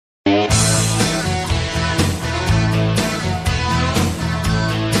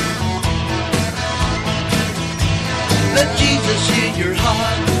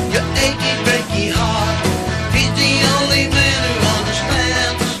heart, your achy, breaky heart. He's the only man who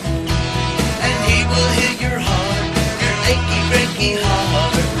understands, and he will heal your heart, your achy, breaky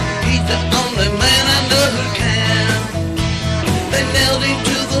heart. He's the only man I know who can. They nailed him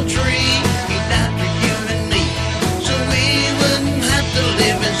to the tree, he died for you and me, so we wouldn't have to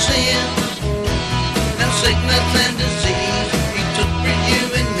live in sin. Now sickness and disease, he took for you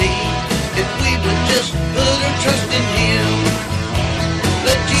and me, if we would just put our trust in him.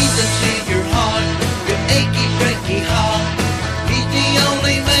 Let Jesus heal your heart, your achy, breaky heart. He's the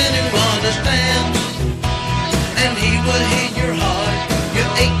only man who understands, and he will heal your heart, your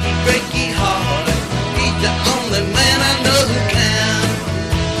achy, breaky heart. He's the only man I know who can.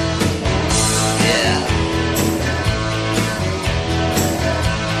 Yeah.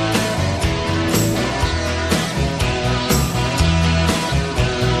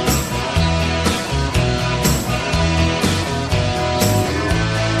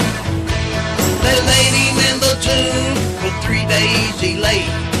 They laid him in the tomb for 3 days he lay,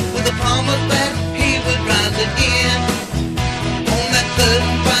 with the promise that he would rise again. On that third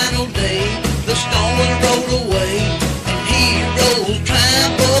and final day, the stone was rolled away, and he rose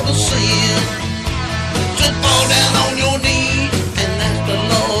triumph over sin. So fall down on your knees and ask the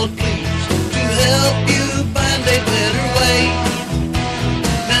Lord please to help you find a better way.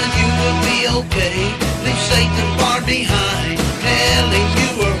 Now you will be okay, leave Satan far behind, telling you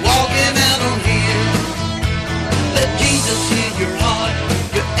we're walking out on here. Let Jesus heal your heart,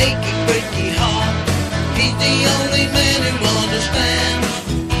 your achy, breaky heart. He's the only man who understands,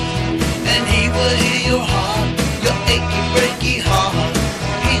 and he will heal your heart, your achy, breaky heart.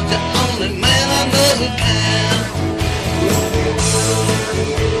 He's the only man I know who can.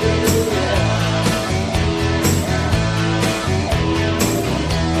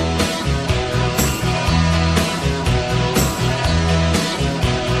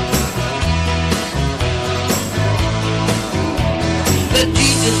 Let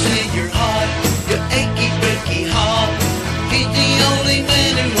Jesus heal your heart, your achy, breaky heart. He's the only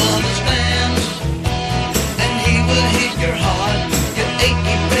man who understands, and he will heal your heart, your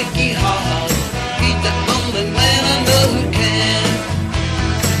achy, breaky heart. He's the only man I know who can.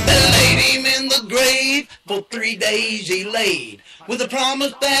 They laid him in the grave, for 3 days he laid, with the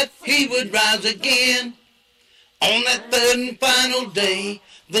promise that he would rise again. On that third and final day,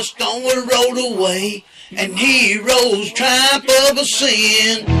 the stone was rolled away, and he rose triumph over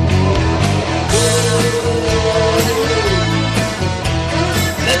sin.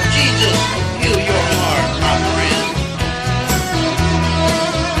 Let Jesus heal your heart, my friend.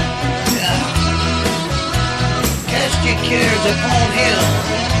 Yeah. Cast your cares upon him,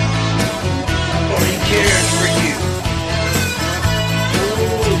 for he cares for you.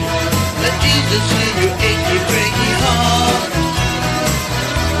 Let Jesus heal your achy, breaky heart.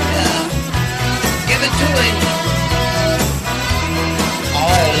 Yeah. Give it to him.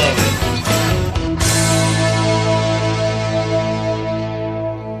 All of it.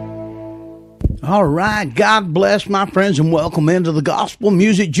 All right. God bless, my friends, and welcome into the Gospel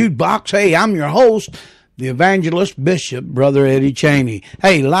Music Jukebox. Hey, I'm your host, the evangelist bishop, Brother Eddie Cheney.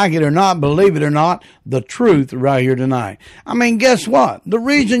 Hey, like it or not, believe it or not, the truth right here tonight. I mean, guess what? The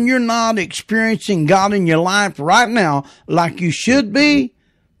reason you're not experiencing God in your life right now like you should be,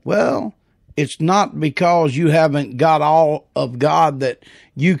 well, it's not because you haven't got all of God that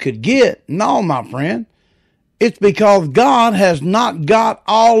you could get. No, my friend. It's because God has not got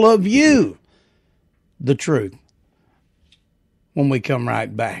all of you. The truth. When we come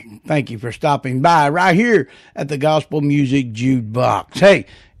right back. Thank you for stopping by right here at the Gospel Music Jukebox. Hey,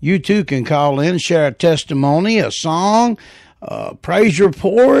 you too can call in, share a testimony, a song, a praise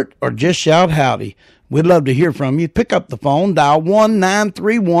report, or just shout howdy. We'd love to hear from you. Pick up the phone, dial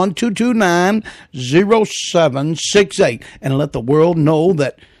 1-931-229-0768, and let the world know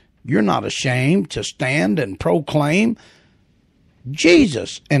that you're not ashamed to stand and proclaim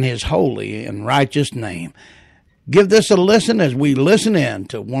Jesus and his holy and righteous name. Give this a listen as we listen in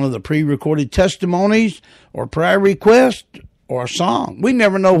to one of the pre-recorded testimonies or prayer requests or a song. We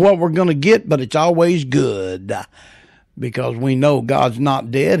never know what we're going to get, but it's always good because we know God's not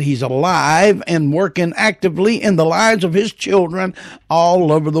dead. He's alive and working actively in the lives of his children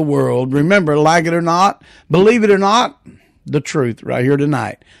all over the world. Remember, like it or not, believe it or not, the truth right here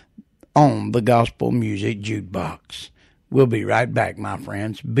tonight on the Gospel Music Jukebox. We'll be right back, my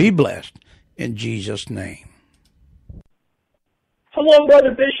friends. Be blessed in Jesus' name. Hello,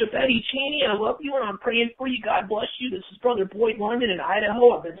 Brother Bishop Eddie Cheney. I love you and I'm praying for you. God bless you. This is Brother Boyd London in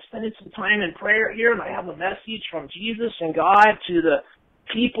Idaho. I've been spending some time in prayer here, and I have a message from Jesus and God to the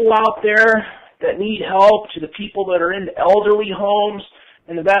people out there that need help, to the people that are in elderly homes,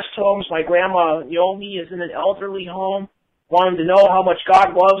 in the best homes. My grandma Naomi is in an elderly home, wanting to know how much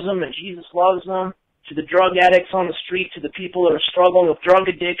God loves them and Jesus loves them. To the drug addicts on the street, to the people that are struggling with drug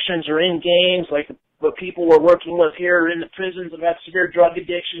addictions or in gangs, like the people we're working with here in the prisons that have severe drug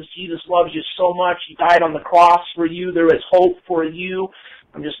addictions. Jesus loves you so much. He died on the cross for you. There is hope for you.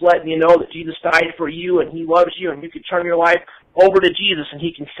 I'm just letting you know that Jesus died for you and He loves you, and you can turn your life over to Jesus and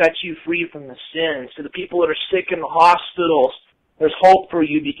He can set you free from the sins. To the people that are sick in the hospitals, there's hope for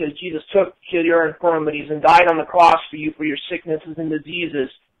you because Jesus took your infirmities and died on the cross for you for your sicknesses and diseases,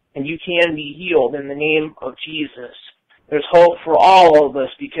 and you can be healed in the name of Jesus. There's hope for all of us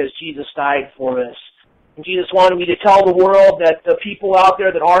because Jesus died for us. And Jesus wanted me to tell the world that the people out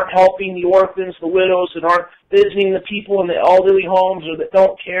there that aren't helping the orphans, the widows, that aren't visiting the people in the elderly homes, or that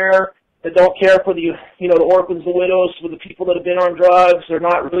don't care for the orphans, the widows, for the people that have been on drugs, they're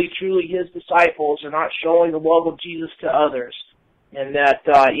not really truly His disciples. They're not showing the love of Jesus to others. And that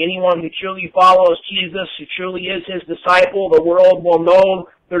anyone who truly follows Jesus, who truly is His disciple, the world will know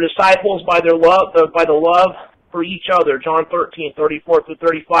their disciples by their love, by the love for each other. John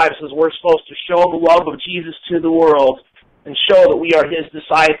 13:34-35 says we're supposed to show the love of Jesus to the world and show that we are His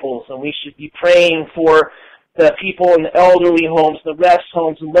disciples. And we should be praying for the people in the elderly homes, the rest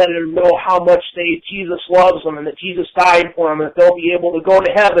homes, and letting them know how much Jesus loves them and that Jesus died for them, and that they'll be able to go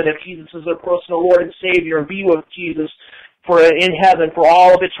to heaven if Jesus is their personal Lord and Savior and be with Jesus in heaven for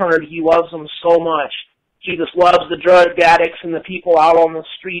all of eternity. He loves them so much. Jesus loves the drug addicts and the people out on the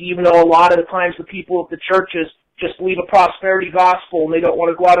street, even though a lot of the times the people of the churches just believe a prosperity gospel and they don't want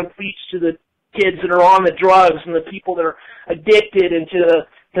to go out and preach to the kids that are on the drugs and the people that are addicted, and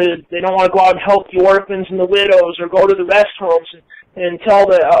they don't want to go out and help the orphans and the widows, or go to the rest homes and tell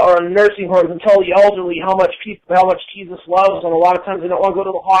or nursing homes and tell the elderly how much Jesus loves them. A lot of times they don't want to go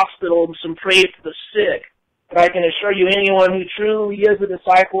to the hospital and pray for the sick. But I can assure you, anyone who truly is a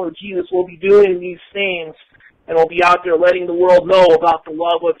disciple of Jesus will be doing these things and will be out there letting the world know about the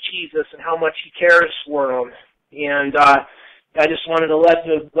love of Jesus and how much He cares for them. And I just wanted to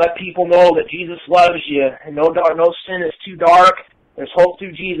let people know that Jesus loves you, and no sin is too dark. There's hope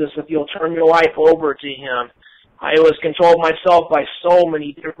through Jesus if you'll turn your life over to Him. I was controlled myself by so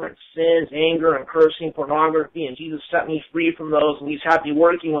many different sins, anger and cursing, pornography, and Jesus set me free from those, and He's had me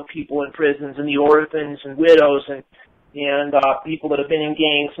working with people in prisons and the orphans and widows and people that have been in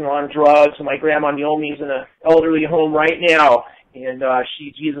gangs and on drugs. And my grandma Naomi's in an elderly home right now, and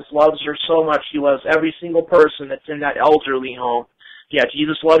Jesus loves her so much. He loves every single person that's in that elderly home. Yeah,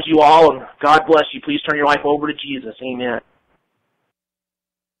 Jesus loves you all, and God bless you. Please turn your life over to Jesus. Amen.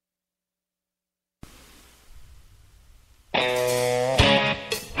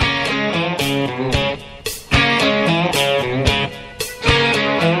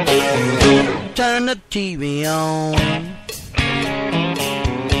 Turn the TV on.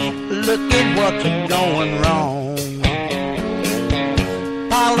 Look at what's going wrong.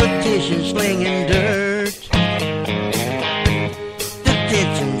 Politicians slinging dirt. The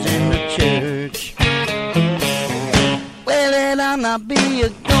tensions in the church. Well, it ought not be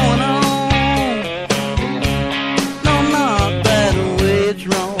going on. No, not that way, it's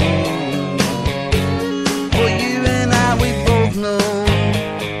wrong. For you and I, we both know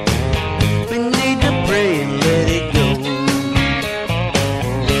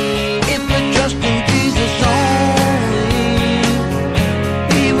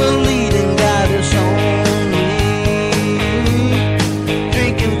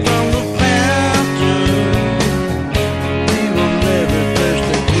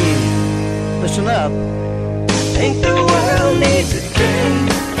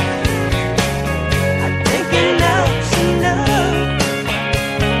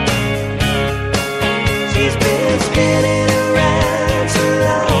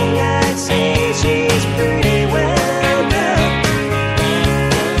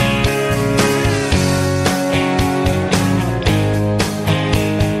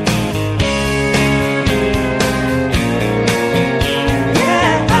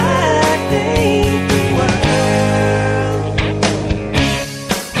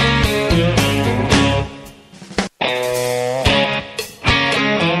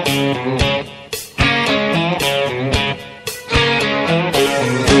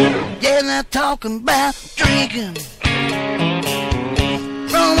talking about drinking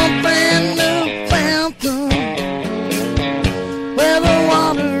from a brand new fountain where the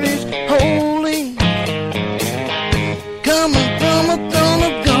water is holy, coming from a throne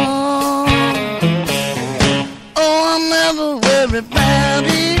of God. Oh, I'll never worry about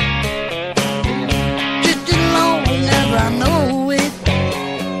it, just as long as I know it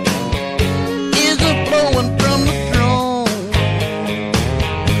is a flowing from the throne.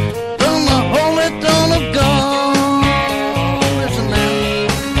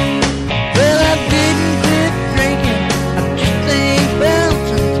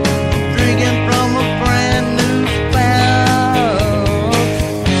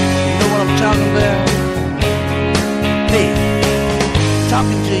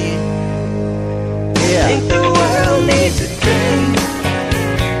 talking to you. Yeah. I think the world needs a drink.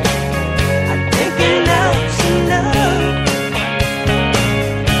 I think enough's enough.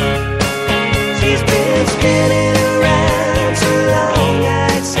 She's been spinning around so long,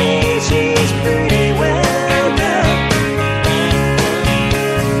 I'd say she's pretty well done.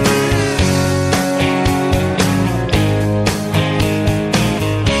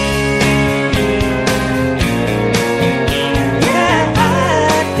 Yeah,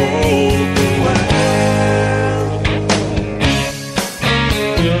 I think the world.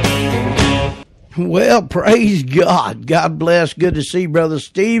 Well, praise God. God bless. Good to see Brother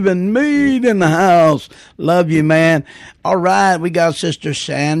Stephen Mead in the house. Love you, man. All right, we got Sister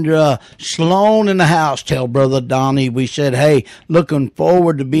Sandra Sloan in the house. Tell Brother Donnie we said, hey, looking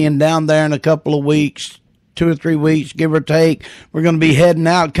forward to being down there in a couple of weeks. 2 or 3 weeks, give or take. We're going to be heading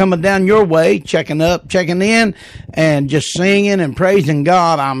out, coming down your way, checking up, checking in, and just singing and praising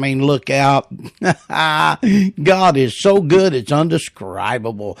God. I mean, look out. God is so good, it's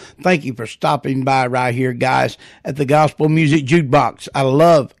undescribable. Thank you for stopping by right here, guys, at the Gospel Music Jukebox. I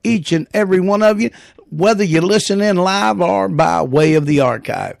love each and every one of you, whether you listen in live or by way of the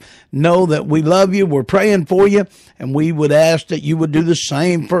archive. Know that we love you, we're praying for you, and we would ask that you would do the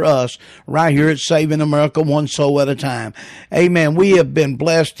same for us right here at Saving America, one soul at a time. Amen. We have been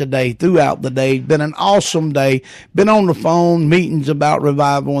blessed today, throughout the day. It's been an awesome day. Been on the phone, meetings about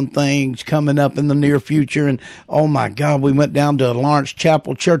revival and things coming up in the near future. And oh my God, we went down to Lawrence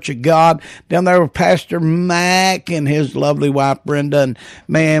Chapel Church of God, down there with Pastor Mac and his lovely wife Brenda. And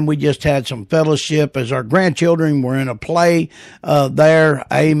man, we just had some fellowship as our grandchildren were in a play there.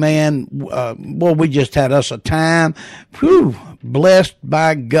 Amen. Well, we just had us a time. Whew, blessed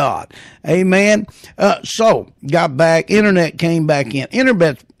by God. Amen. So got back. Internet came back in.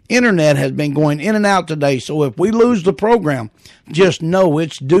 Internet has been going in and out today. So if we lose the program, just know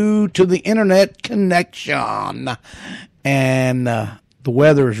it's due to the internet connection. And the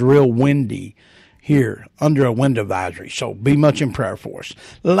weather is real windy here under a wind advisory. So be much in prayer for us.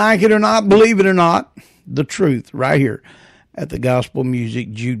 Like it or not, believe it or not, the truth right here at the Gospel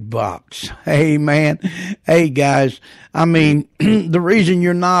Music Jukebox. Hey, man. Hey, guys. I mean, the reason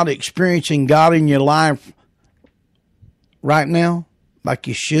you're not experiencing God in your life right now like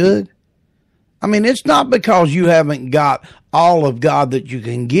you should, I mean, it's not because you haven't got all of God that you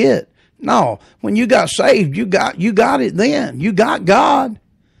can get. No, when you got saved, you got it then. You got God.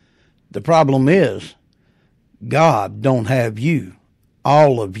 The problem is God don't have you,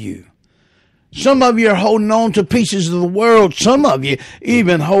 all of you. Some of you are holding on to pieces of the world. Some of you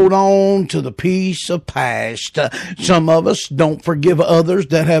even hold on to the piece of past. Some of us don't forgive others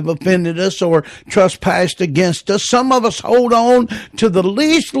that have offended us or trespassed against us. Some of us hold on to the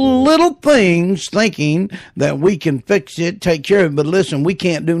least little things thinking that we can fix it, take care of it. But listen, we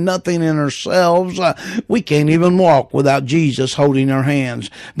can't do nothing in ourselves. We can't even walk without Jesus holding our hands.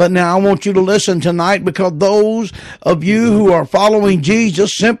 But now I want you to listen tonight, because those of you who are following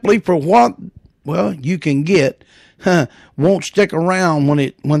Jesus simply for what, well, you can get, won't stick around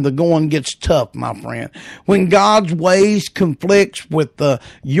when the going gets tough, my friend. When God's ways conflicts with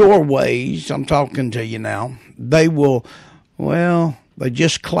your ways, I'm talking to you now, they will, well, they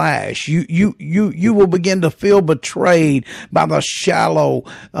just clash. You will begin to feel betrayed by the shallow.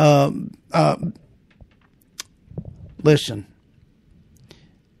 Listen,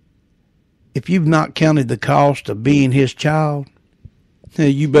 if you've not counted the cost of being His child,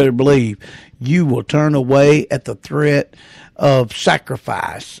 you better believe you will turn away at the threat of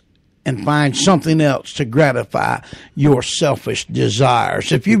sacrifice and find something else to gratify your selfish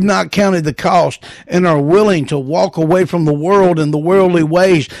desires. If you've not counted the cost and are willing to walk away from the world and the worldly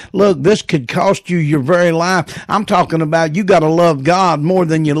ways, look, this could cost you your very life. I'm talking about you got to love God more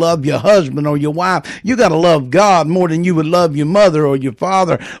than you love your husband or your wife. You got to love God more than you would love your mother or your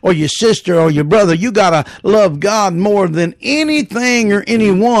father or your sister or your brother. You got to love God more than anything or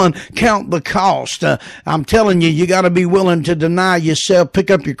anyone. Count the cost. I'm telling you, you got to be willing to deny yourself, pick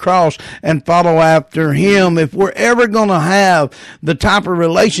up your cross, and follow after Him. If we're ever going to have the type of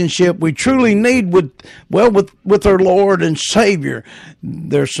relationship we truly need with our Lord and Savior,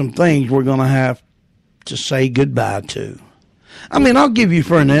 there's some things we're going to have to say goodbye to. I mean, I'll give you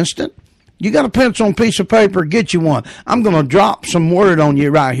for an instant. You got a pencil and piece of paper, get you one. I'm going to drop some word on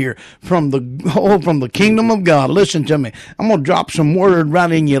you right here from the kingdom of God. Listen to me. I'm going to drop some word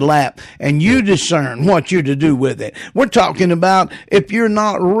right in your lap, and you discern what you're to do with it. We're talking about if you're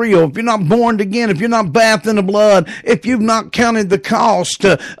not real, if you're not born again, if you're not bathed in the blood, if you've not counted the cost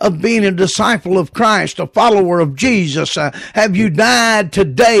of being a disciple of Christ, a follower of Jesus. Have you died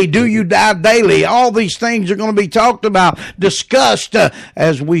today? Do you die daily? All these things are going to be talked about, discussed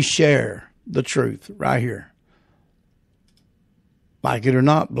as we share the truth right here. Like it or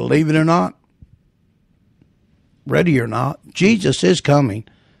not, believe it or not, ready or not, Jesus is coming.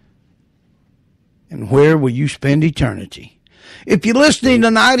 And where will you spend eternity? If you're listening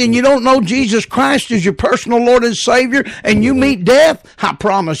tonight and you don't know Jesus Christ as your personal Lord and Savior, and you meet death, I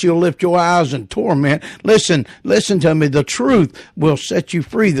promise you'll lift your eyes in torment. Listen to me. The truth will set you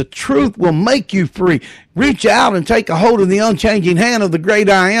free. The truth will make you free. Reach out and take a hold of the unchanging hand of the great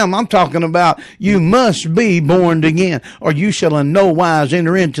I am. I'm talking about you must be born again, or you shall in no wise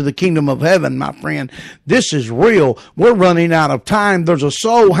enter into the kingdom of heaven, my friend. This is real. We're running out of time. There's a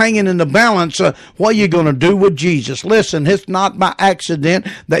soul hanging in the balance. What are you going to do with Jesus? Listen, it's not by accident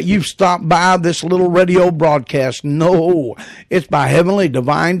that you've stopped by this little radio broadcast. No, it's by heavenly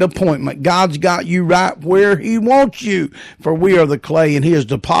divine appointment. God's got you right where he wants you, for we are the clay and he is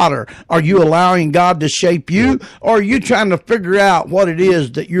the potter. Are you allowing God to shape you, or are you trying to figure out what it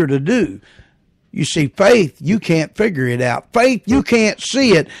is that you're to do? You see, faith, you can't figure it out. Faith, you can't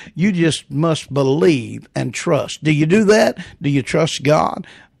see it. You just must believe and trust. Do you do that? Do you trust God?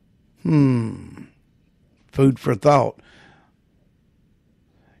 Food for thought.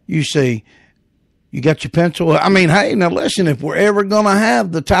 You see, you got your pencil? I mean, hey, now listen, if we're ever going to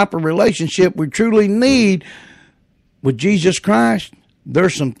have the type of relationship we truly need with Jesus Christ,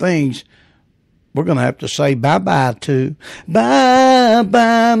 there's some things we're going to have to say bye-bye to.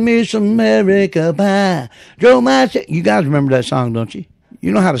 Bye-bye, Miss America, bye. You guys remember that song, don't you?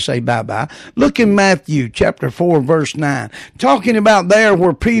 You know how to say bye-bye. Look in Matthew chapter 4, verse 9. Talking about there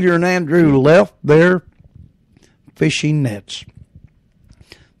where Peter and Andrew left their fishing nets.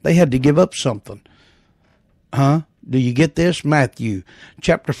 They had to give up something. Huh? Do you get this? Matthew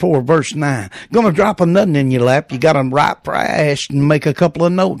chapter 4, verse 9. Gonna drop a nothing in your lap. You got to write fast and make a couple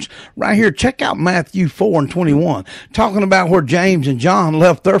of notes. Right here, check out Matthew 4 and 21. Talking about where James and John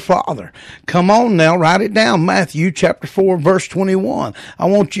left their father. Come on now, write it down. Matthew chapter 4, verse 21. I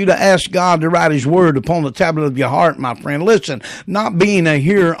want you to ask God to write his word upon the tablet of your heart, my friend. Listen, not being a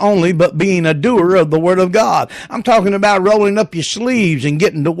hearer only, but being a doer of the word of God. I'm talking about rolling up your sleeves and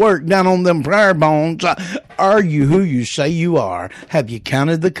getting to work down on them prayer bones. Are you who you say you are? Have you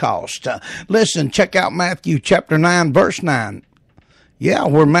counted the cost? Listen, check out Matthew chapter 9, verse 9. Yeah,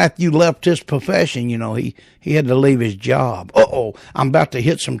 where Matthew left his profession, you know, he had to leave his job. I'm about to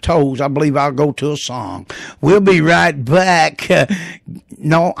hit some toes. I believe I'll go to a song. We'll be right back.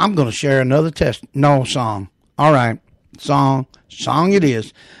 No, I'm going to share another song. All right, song it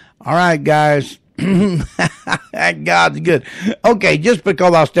is. All right, guys. God's good. Okay, just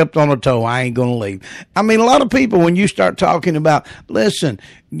because I stepped on a toe, I ain't gonna leave. I mean, a lot of people, when you start talking about, listen,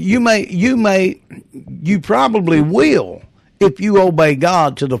 you probably will if you obey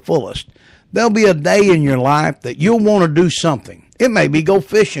God to the fullest. There'll be a day in your life that you'll want to do something. It may be go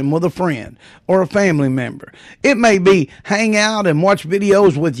fishing with a friend or a family member. It may be hang out and watch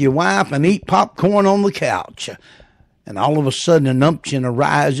videos with your wife and eat popcorn on the couch. And all of a sudden, an unction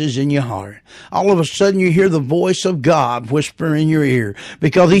arises in your heart. All of a sudden, you hear the voice of God whisper in your ear.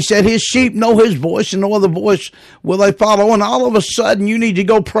 Because he said his sheep know his voice and no other voice will they follow. And all of a sudden, you need to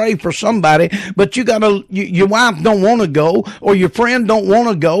go pray for somebody. But your wife don't want to go, or your friend don't want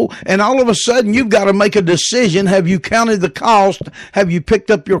to go. And all of a sudden, you've got to make a decision. Have you counted the cost? Have you picked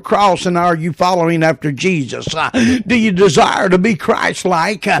up your cross? And are you following after Jesus? Do you desire to be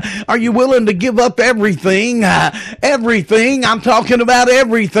Christ-like? Are you willing to give up everything? Everything. I'm talking about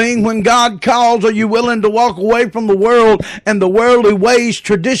everything. When God calls, are you willing to walk away from the world and the worldly ways,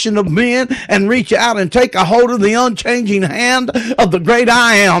 tradition of men, and reach out and take a hold of the unchanging hand of the great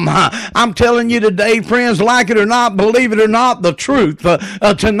I am? I'm telling you today, friends, like it or not, believe it or not, the truth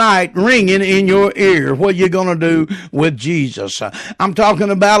tonight ringing in your ear. What are you going to do with Jesus? I'm talking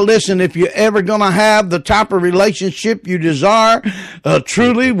about, listen, if you're ever going to have the type of relationship you desire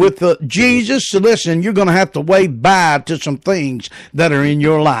truly with Jesus, listen, you're going to have to wade by to some things that are in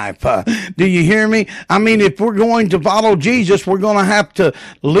your life. Do you hear me? I mean, if we're going to follow Jesus, we're going to have to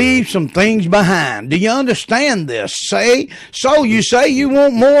leave some things behind. Do you understand this? So you say you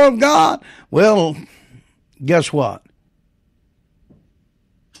want more of God? Well, guess what?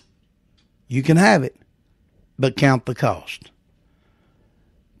 You can have it, but count the cost.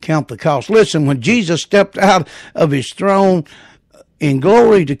 Count the cost. Listen, when Jesus stepped out of his throne in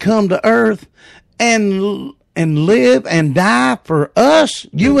glory to come to earth and live and die for us,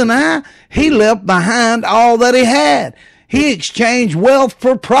 you and I, he left behind all that he had. He exchanged wealth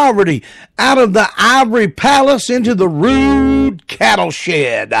for poverty, out of the ivory palace into the rude cattle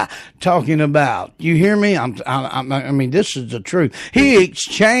shed. Talking about, you hear me? I mean, this is the truth. He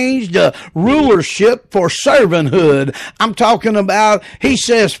exchanged rulership for servanthood. I'm talking about, he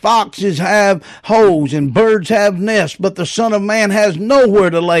says foxes have holes and birds have nests, but the Son of Man has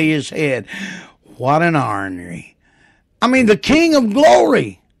nowhere to lay his head. What an irony. I mean, the King of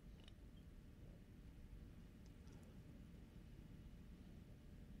Glory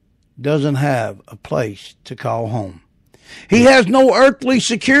doesn't have a place to call home. He has no earthly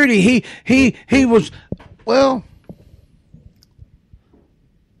security. He was, well,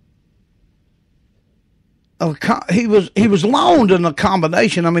 he was loaned an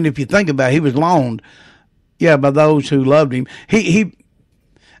accommodation. I mean, if you think about it, he was loaned, by those who loved him.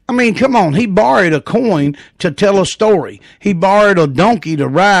 I mean, come on, he borrowed a coin to tell a story. He borrowed a donkey to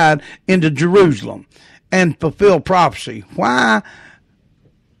ride into Jerusalem and fulfill prophecy. Why?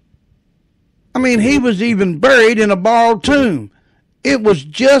 I mean, he was even buried in a borrowed tomb. It was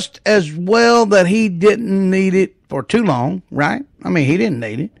just as well that he didn't need it for too long, right? I mean, he didn't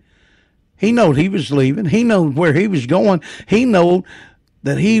need it. He knew he was leaving. He knew where he was going. He knew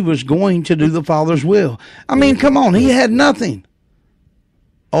that he was going to do the Father's will. I mean, come on, he had nothing.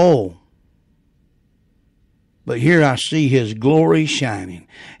 Oh, but here I see his glory shining.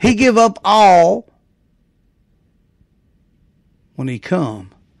 He give up all when he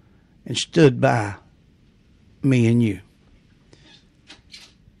come and stood by me and you.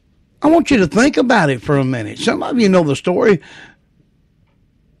 I want you to think about it for a minute. Some of you know the story.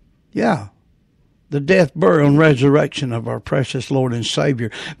 Yeah. The death, burial, and resurrection of our precious Lord and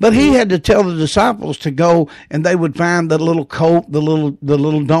Savior. But he had to tell the disciples to go and they would find the little colt, the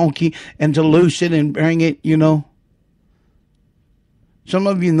little donkey, and to loose it and bring it, you know. Some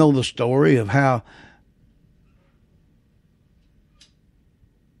of you know the story of how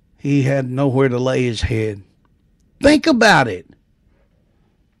he had nowhere to lay his head. Think about it.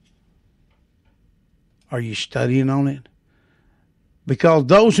 Are you studying on it? Because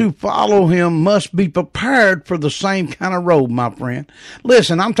those who follow him must be prepared for the same kind of road, my friend.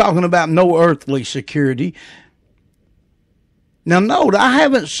 Listen, I'm talking about no earthly security. Now, note, I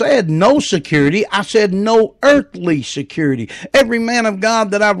haven't said no security. I said no earthly security. Every man of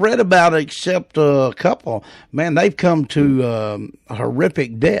God that I've read about, except a couple, man, they've come to a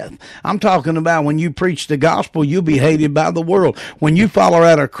horrific death. I'm talking about when you preach the gospel, you'll be hated by the world. When you follow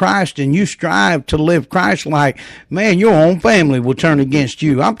out of Christ and you strive to live Christ-like, man, your own family will turn against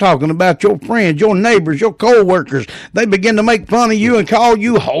you. I'm talking about your friends, your neighbors, your co-workers. They begin to make fun of you and call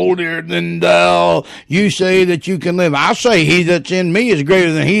you holier than thou. You say that you can live. I say he that's in me is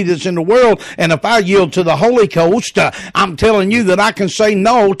greater than he that's in the world. And if I yield to the Holy Ghost, I'm telling you that I can say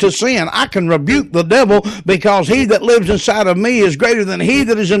no to sin. I can rebuke the devil because he that lives inside of me is greater than he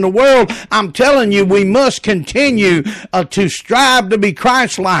that is in the world. I'm telling you, we must continue to strive to be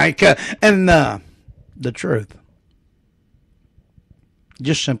Christ-like and the truth.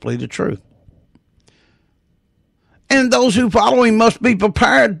 Just simply the truth. And those who follow him must be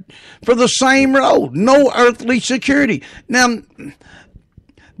prepared for the same road. No earthly security. Now,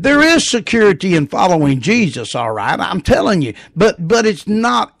 there is security in following Jesus, all right, I'm telling you. But it's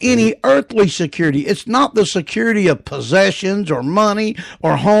not any earthly security. It's not the security of possessions or money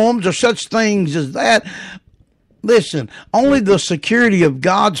or homes or such things as that. Listen, only the security of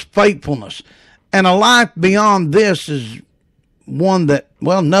God's faithfulness. And a life beyond this is one that,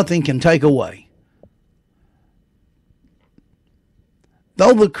 well, nothing can take away.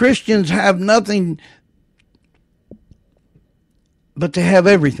 Though the Christians have nothing, but they have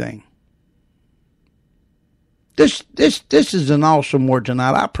everything. This is an awesome word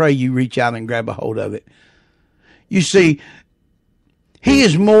tonight. I pray you reach out and grab a hold of it. You see, he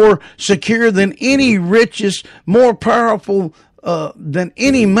is more secure than any riches, more powerful than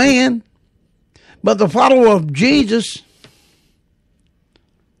any man. But the follower of Jesus,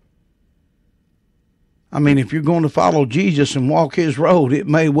 I mean, if you're going to follow Jesus and walk his road, it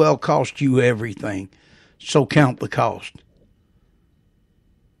may well cost you everything. So count the cost.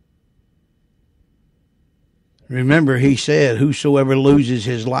 Remember, he said, whosoever loses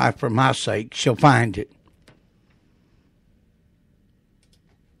his life for my sake shall find it.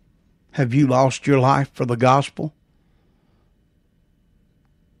 Have you lost your life for the gospel?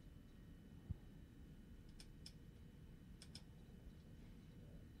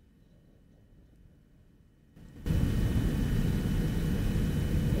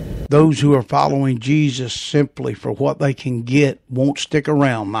 Those who are following Jesus simply for what they can get won't stick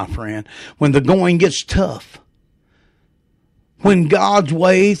around, my friend. When the going gets tough, when God's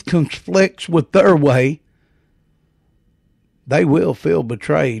way conflicts with their way, they will feel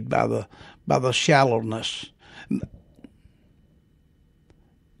betrayed by the shallowness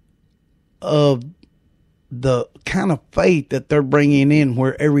of the kind of faith that they're bringing in,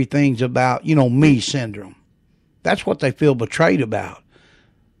 where everything's about, me syndrome. That's what they feel betrayed about.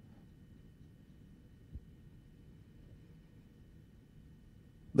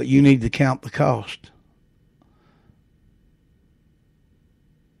 But you need to count the cost.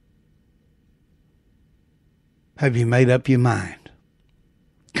 Have you made up your mind?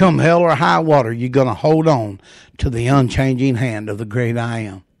 Come hell or high water, you're going to hold on to the unchanging hand of the great I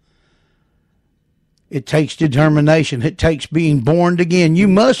am. It takes determination. It takes being born again. You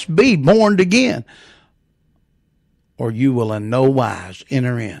must be born again, or you will in no wise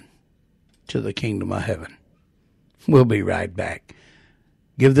enter in to the kingdom of heaven. We'll be right back.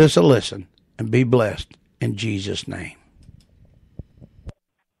 Give this a listen and be blessed in Jesus' name.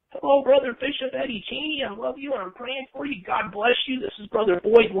 Hello, Brother Bishop Eddie Cheney. I love you and I'm praying for you. God bless you. This is Brother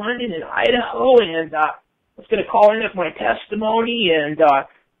Boyd London in Idaho, and I was going to call in with my testimony, and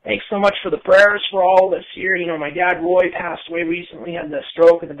thanks so much for the prayers for all of us here. My dad Roy passed away recently, had the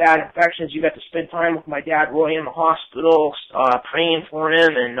stroke and the bad infections. You got to spend time with my dad Roy in the hospital, praying for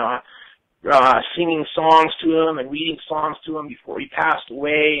him and singing songs to him and reading songs to him before he passed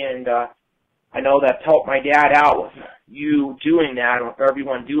away. And I know that helped my dad out with you doing that and with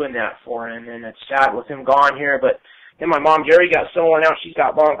everyone doing that for him. And it's sad with him gone here, but then my mom Jerry got someone out. She's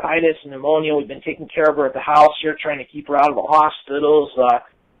got bronchitis and pneumonia. We've been taking care of her at the house here, trying to keep her out of the hospitals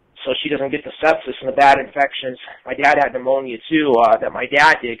so she doesn't get the sepsis and the bad infections. My dad had pneumonia too, that my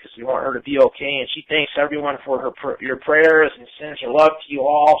dad did, because we want her to be okay. And she thanks everyone for your prayers and sends her love to you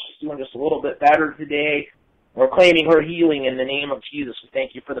all. She's doing just a little bit better today. We're claiming her healing in the name of Jesus. We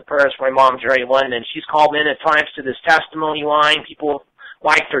thank you for the prayers for my mom, Jerry London. She's called in at times to this testimony line. People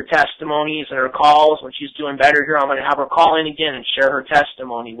liked her testimonies and her calls. When she's doing better here, I'm going to have her call in again and share her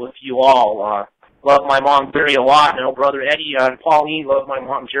testimony with you all. Love my mom, Jerry, a lot. I know Brother Eddie and Pauline love my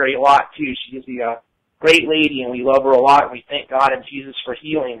mom, Jerry, a lot, too. She's a great lady, and we love her a lot, and we thank God and Jesus for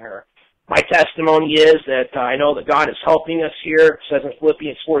healing her. My testimony is that I know that God is helping us here. It says in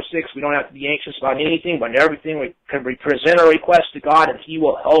Philippians 4:6, we don't have to be anxious about anything, but in everything we can present our request to God, and He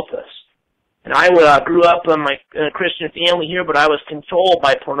will help us. And I grew up in a Christian family here, but I was controlled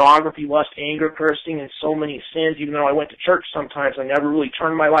by pornography, lust, anger, cursing, and so many sins. Even though I went to church sometimes, I never really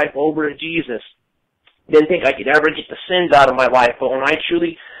turned my life over to Jesus. Didn't think I could ever get the sins out of my life, but when I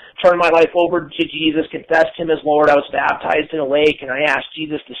truly turned my life over to Jesus, confessed Him as Lord, I was baptized in a lake, and I asked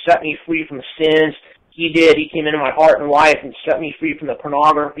Jesus to set me free from sins. He did. He came into my heart and life and set me free from the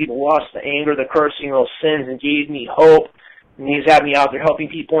pornography, the lust, the anger, the cursing, those sins, and gave me hope. And He's had me out there helping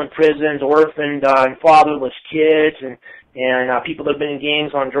people in prisons, orphaned and fatherless kids, and people that have been in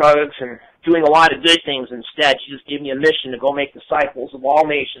gangs on drugs, and doing a lot of good things instead. She just gave me a mission to go make disciples of all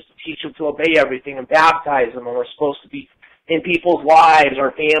nations, to teach them to obey everything and baptize them. And we're supposed to be in people's lives,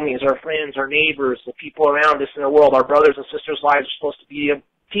 our families, our friends, our neighbors, the people around us in the world, our brothers and sisters' lives are supposed to be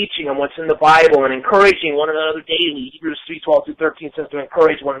teaching them what's in the Bible and encouraging one another daily. Hebrews 3:12-13 says to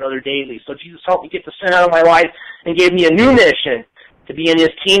encourage one another daily. So Jesus helped me get the sin out of my life and gave me a new mission to be in His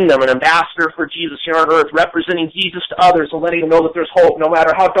kingdom, an ambassador for Jesus here on earth, representing Jesus to others and letting them know that there's hope. No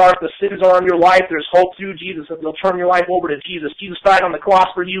matter how dark the sins are in your life, there's hope through Jesus. If you'll turn your life over to Jesus, Jesus died on the cross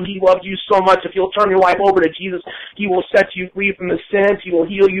for you. He loved you so much. If you'll turn your life over to Jesus, He will set you free from the sins. He will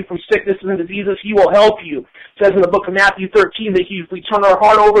heal you from sicknesses and diseases. He will help you. It says in the book of Matthew 13 that if we turn our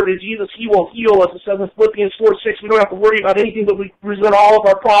heart over to Jesus, He will heal us. It says in Philippians 4:6, we don't have to worry about anything, but we present all of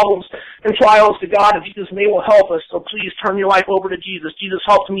our problems and trials to God, and Jesus may will help us. So please turn your life over to Jesus. Jesus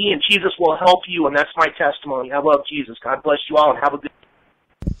helped me, and Jesus will help you, and that's my testimony. I love Jesus. God bless you all, and have a good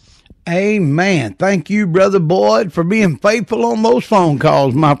day. Amen. Thank you, Brother Boyd, for being faithful on those phone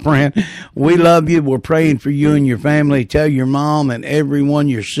calls, my friend. We love you. We're praying for you and your family. Tell your mom and everyone,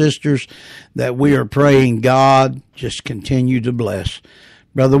 your sisters, that we are praying God just continue to bless.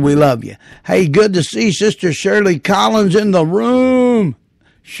 Brother, we love you. Hey, good to see Sister Shirley Collins in the room.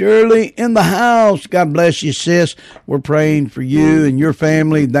 Shirley in the house. God bless you, sis. We're praying for you and your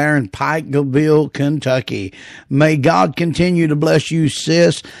family there in Pikeville, Kentucky. May God continue to bless you,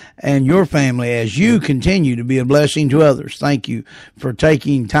 sis, and your family as you continue to be a blessing to others. Thank you for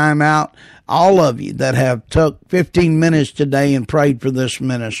taking time out. All of you that have took 15 minutes today and prayed for this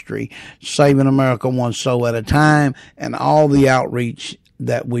ministry, Saving America One Soul at a Time, and all the outreach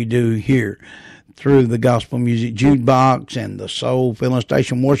that we do here. through the Gospel Music Jukebox and the Soul Filling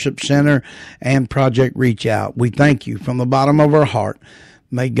Station Worship Center and Project Reach Out. We thank you from the bottom of our heart.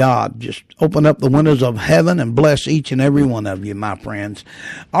 May God just open up the windows of heaven and bless each and every one of you, my friends.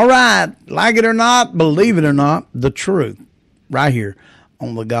 All right, like it or not, believe it or not, the truth right here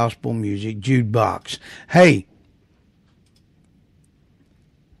on the Gospel Music Jukebox. Hey,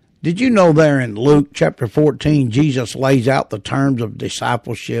 did you know there in Luke chapter 14, Jesus lays out the terms of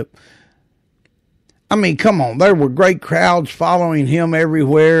discipleship? I mean, come on, there were great crowds following him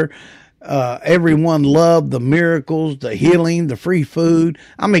everywhere. Everyone loved the miracles, the healing, the free food.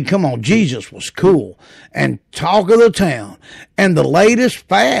 I mean, come on, Jesus was cool and talk of the town and the latest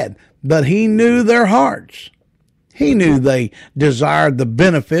fad, but he knew their hearts. He knew they desired the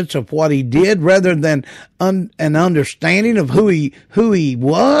benefits of what he did rather than an understanding of who he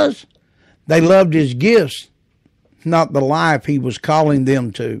was. They loved his gifts, not the life he was calling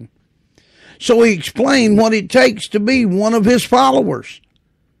them to. So he explained what it takes to be one of his followers.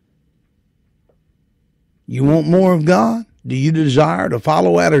 You want more of God? Do you desire to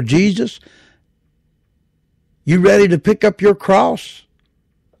follow after Jesus? You ready to pick up your cross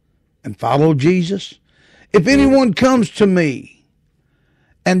and follow Jesus? If anyone comes to me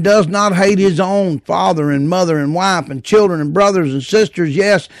and does not hate his own father and mother and wife and children and brothers and sisters,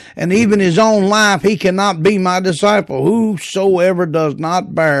 yes, and even his own life, he cannot be my disciple. Whosoever does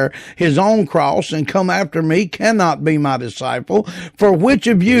not bear his own cross and come after me cannot be my disciple. For which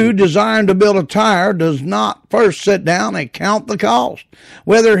of you, desiring to build a tower, does not first sit down and count the cost,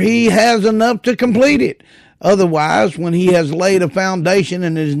 whether he has enough to complete it? Otherwise, when he has laid a foundation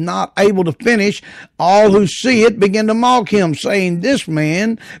and is not able to finish, all who see it begin to mock him, saying, this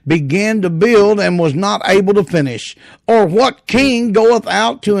man began to build and was not able to finish. Or what king goeth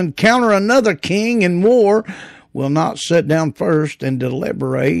out to encounter another king in war, will not sit down first and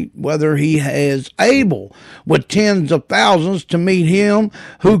deliberate whether he is able with tens of thousands to meet him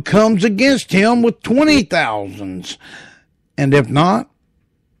who comes against him with 20,000s? And if not,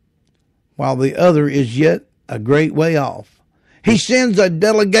 while the other is yet a great way off, he sends a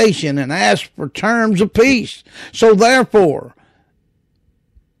delegation and asks for terms of peace. So therefore,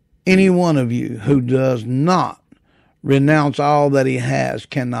 any one of you who does not renounce all that he has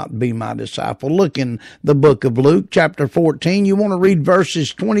cannot be my disciple. Look in the book of Luke, chapter 14. You want to read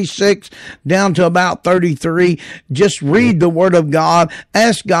verses 26 down to about 33. Just read the word of God.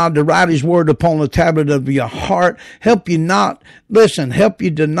 Ask God to write his word upon the tablet of your heart. Help you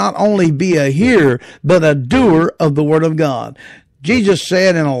to not only be a hearer, but a doer of the word of God. Jesus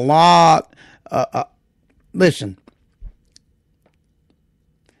said in a lot, listen,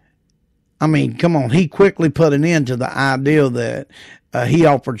 I mean, come on, he quickly put an end to the idea that he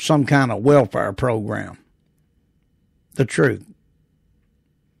offered some kind of welfare program. The truth.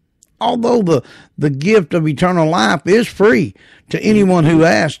 Although the gift of eternal life is free to anyone who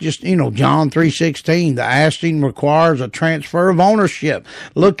asks, just, John 3:16, the asking requires a transfer of ownership.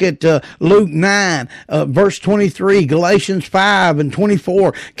 Look at Luke 9, verse 23, Galatians 5 and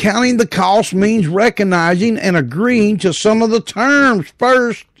 24. Counting the cost means recognizing and agreeing to some of the terms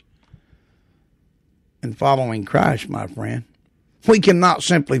first. And following Christ, my friend, we cannot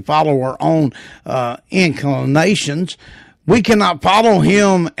simply follow our own inclinations. We cannot follow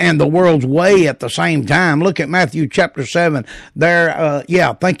him and the world's way at the same time. Look at Matthew chapter 7 there.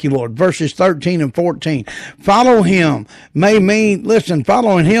 Thank you, Lord. Verses 13 and 14. Following him may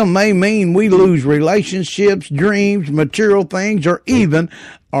mean we lose relationships, dreams, material things, or even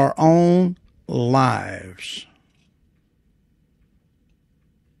our own lives.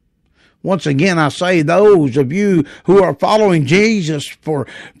 Once again, I say those of you who are following Jesus for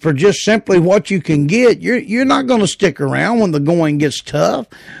just simply what you can get, you're not going to stick around when the going gets tough,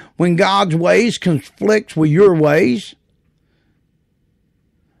 when God's ways conflicts with your ways.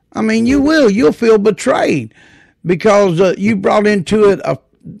 I mean, you'll feel betrayed because you brought into it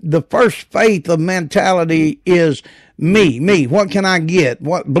the first faith of mentality is me. What can I get?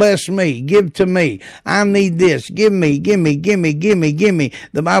 What bless me? Give to me. I need this. Give me.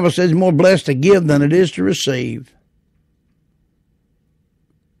 The Bible says more blessed to give than it is to receive.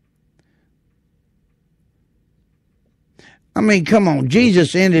 I mean, come on.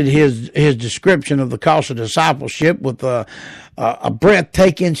 Jesus ended his description of the cost of discipleship with a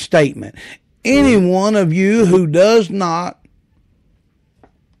breathtaking statement. Any one of you who does not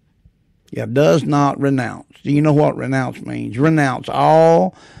renounce. Do you know what renounce means? Renounce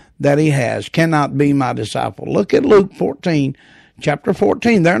all that he has cannot be my disciple. Look at Luke 14, chapter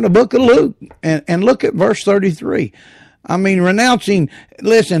 14, there in the book of Luke, and look at verse 33. I mean, renouncing,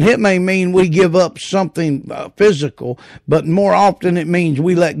 listen, it may mean we give up something physical, but more often it means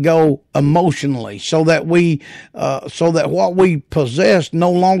we let go emotionally so that what we possess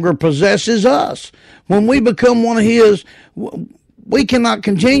no longer possesses us. When we become one of his, we cannot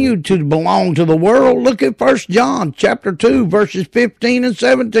continue to belong to the world. Look at 1 John chapter 2, verses 15 and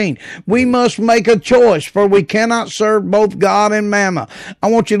 17. We must make a choice, for we cannot serve both God and mammon. I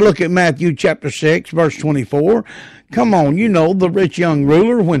want you to look at Matthew chapter 6, verse 24. Come on, you know, the rich young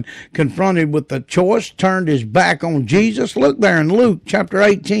ruler, when confronted with the choice, turned his back on Jesus. Look there in Luke chapter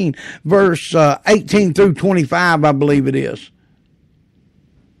 18, verse 18 through 25, I believe it is.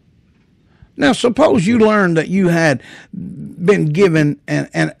 Now, suppose you learned that you had been given, and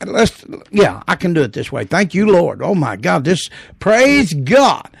I can do it this way. Thank you, Lord. Oh, my God, praise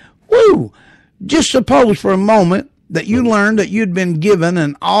God. Woo! Just suppose for a moment that you learned that you'd been given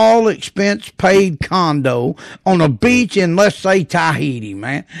an all-expense-paid condo on a beach in, let's say, Tahiti,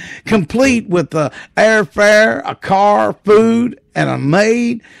 man, complete with airfare, a car, food, and a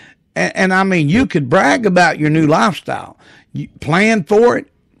maid. And I mean, you could brag about your new lifestyle. You plan for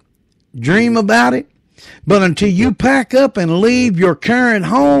it, dream about it, but until you pack up and leave your current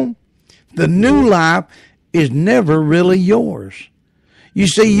home, the new life is never really yours. You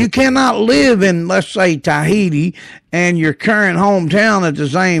see, you cannot live in, let's say, Tahiti and your current hometown at the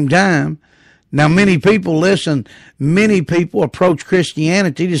same time. Now, many people approach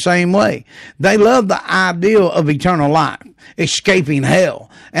Christianity the same way. They love the idea of eternal life, escaping hell,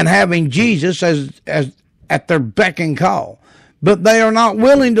 and having Jesus as at their beck and call. But they are not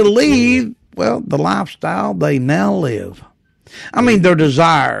willing to leave, the lifestyle they now live. I mean, their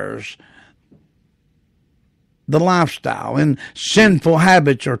desires, the lifestyle, and sinful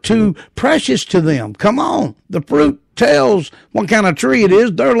habits are too precious to them. Come on. The fruit tells what kind of tree it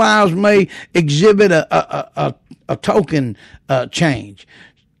is. Their lives may exhibit a token change.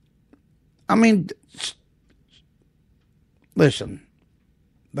 I mean, listen,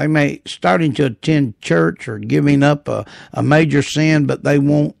 they may starting to attend church or giving up a major sin, but they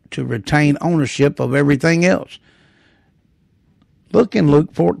want to retain ownership of everything else. Look in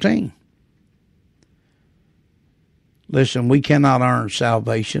Luke 14. Listen, we cannot earn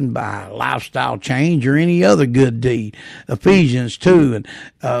salvation by lifestyle change or any other good deed. Ephesians 2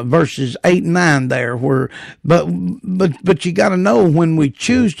 and verses 8 and 9 there. But you got to know, when we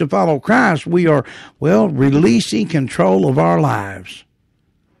choose to follow Christ, we are, releasing control of our lives.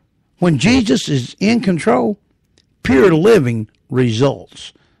 When Jesus is in control, pure living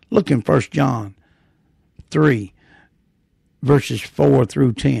results. Look in 1 John 3, verses 4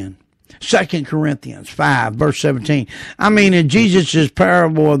 through 10. 2 Corinthians 5, verse 17. I mean, in Jesus'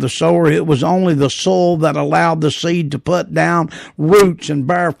 parable of the sower, it was only the soul that allowed the seed to put down roots and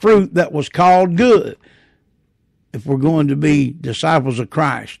bear fruit that was called good. If we're going to be disciples of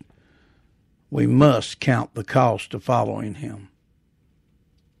Christ, we must count the cost of following him.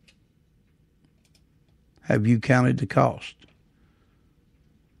 Have you counted the cost?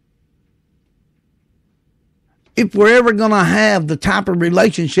 If we're ever going to have the type of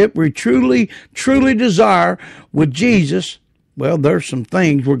relationship we truly, truly desire with Jesus, there's some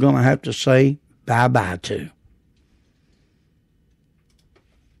things we're going to have to say bye-bye to.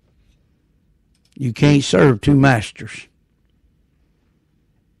 You can't serve two masters.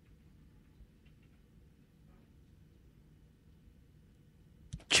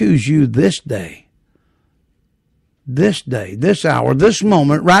 Choose you this day. This day, this hour, this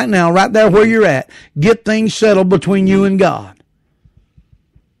moment, right now, right there where you're at. Get things settled between you and God.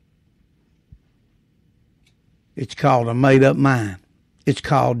 It's called a made-up mind. It's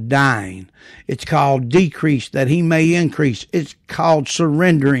called dying. It's called decrease that he may increase. It's called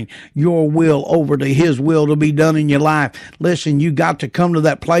surrendering your will over to his will to be done in your life. Listen, you got to come to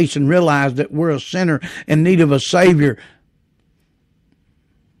that place and realize that we're a sinner in need of a Savior.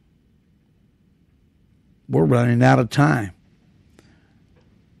 We're running out of time.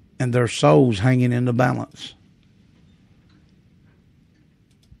 And their souls hanging in the balance.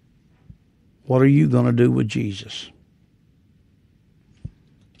 What are you going to do with Jesus?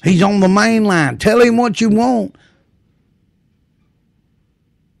 He's on the main line. Tell him what you want.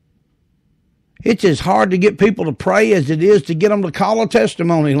 It's as hard to get people to pray as it is to get them to call a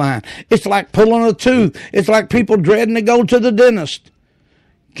testimony line. It's like pulling a tooth. It's like people dreading to go to the dentist.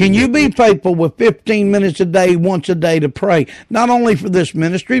 Can you be faithful with 15 minutes a day, once a day, to pray? Not only for this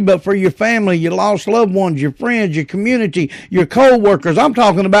ministry, but for your family, your lost loved ones, your friends, your community, your co-workers. I'm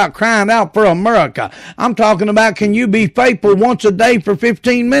talking about crying out for America. I'm talking about, can you be faithful once a day for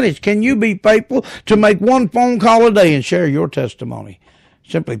 15 minutes? Can you be faithful to make one phone call a day and share your testimony?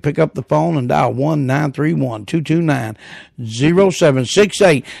 Simply pick up the phone and dial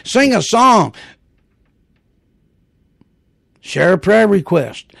 1-931-229-0768. Sing a song. Share a prayer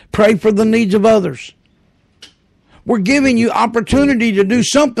request. Pray for the needs of others. We're giving you opportunity to do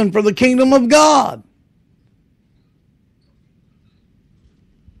something for the kingdom of God.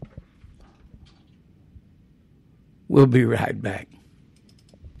 We'll be right back.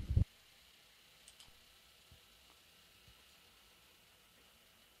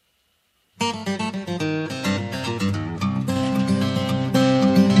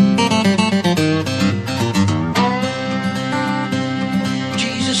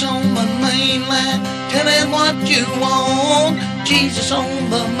 Jesus on the main line, tell him what you want. Jesus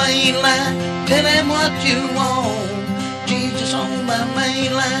on the main line, tell him what you want. Jesus on the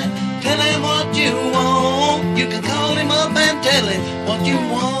main line, tell him what you want. You can call him up and tell him what you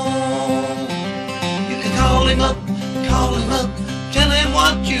want. You can call him up, tell him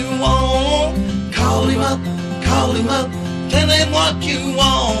what you want. Call him up, tell him what you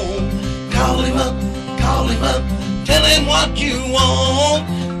want. Call him up, tell him what you want.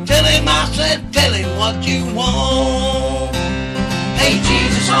 Tell him I said, tell him what you want. Hey,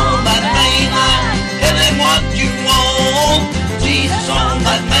 Jesus on that main line, tell him what you want. Jesus on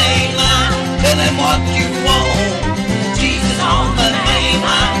that main line, tell him what you want. Jesus on that main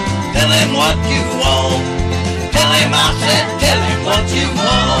line, tell him what you want. Tell him I said, tell him what you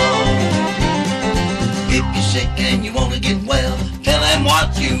want. If you're sick and you want to get well, tell him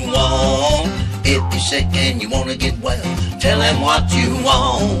what you want. If you're sick and you want to get well, tell him what you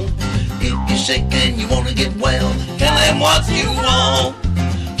want. If you're sick and you want to get well, tell him what you want.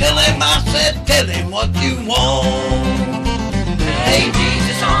 Tell him I said, tell him what you want. Hey,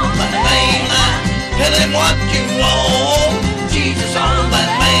 Jesus on that main line, tell him what you want. Jesus on that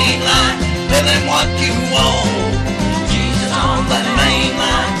main line, tell him what you want. Jesus on that main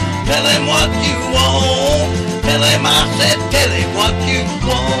line, tell him what you want. Tell him I said, tell him what you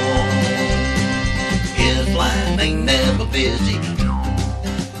want. His line ain't never busy.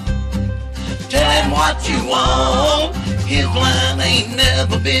 Tell him what you want. His line ain't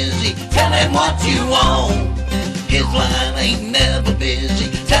never busy. Tell him what you want. His line ain't never busy.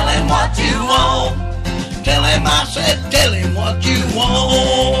 Tell him what you want. Tell him I said, tell him what you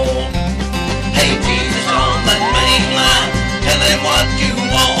want. Hey, Jesus on that main line, tell him what you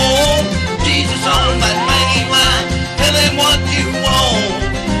want. Jesus on that main line, tell him what you want.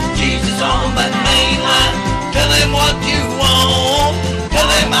 Jesus on that main line, tell him what you want. Tell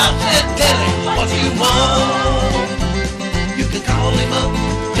him I said, tell him what you want. You can call him up,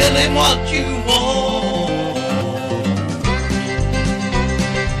 tell him what you want.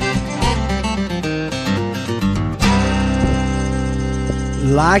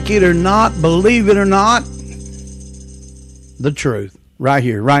 Like it or not, believe it or not, the truth, right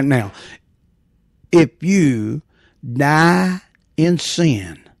here, right now. If you die in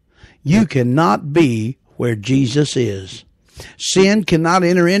sin, you cannot be where Jesus is. Sin cannot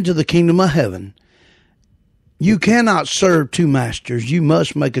enter into the kingdom of heaven. You cannot serve two masters. You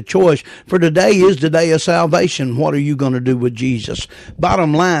must make a choice. For today is the day of salvation. What are you going to do with Jesus?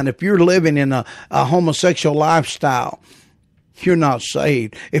 Bottom line, if you're living in a homosexual lifestyle, you're not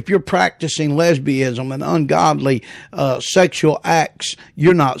saved. If you're practicing lesbianism and ungodly sexual acts,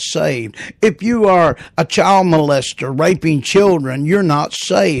 you're not saved. If you are a child molester, raping children, you're not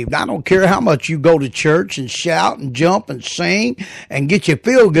saved. I don't care how much you go to church and shout and jump and sing and get your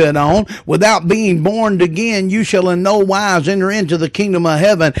feel good on. Without being born again, you shall in no wise enter into the kingdom of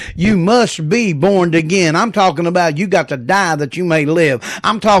heaven. You must be born again. I'm talking about you got to die that you may live.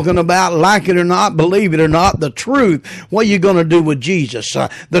 I'm talking about, like it or not, believe it or not, the truth. What are you going to do with Jesus?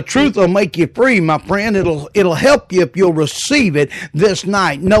 The truth will make you free, my friend. It'll help you if you'll receive it this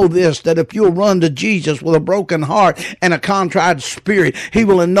night. Know this, that if you'll run to Jesus with a broken heart and a contrite spirit, he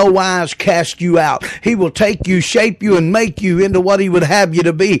will in no wise cast you out. He will take you, shape you, and make you into what he would have you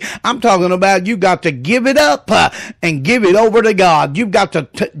to be. I'm talking about you got to give it up and give it over to God. You've got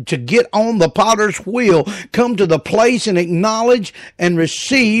to get on the potter's wheel, come to the place and acknowledge and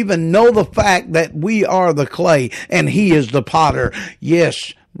receive and know the fact that we are the clay and he is the potter.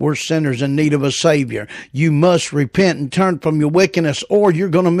 Yes, we're sinners in need of a Savior. You must repent and turn from your wickedness or you're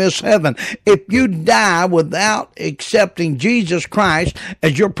going to miss heaven. If you die without accepting Jesus Christ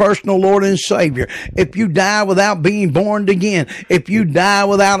as your personal Lord and Savior, if you die without being born again, if you die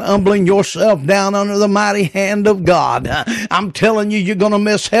without humbling yourself down under the mighty hand of God, I'm telling you, you're going to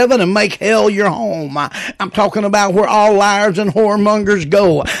miss heaven and make hell your home. I'm talking about where all liars and whoremongers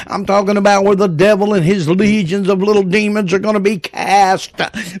go. I'm talking about where the devil and his legions of little demons are going to be cast.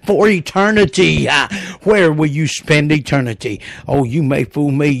 for eternity. Where will you spend eternity? Oh, you may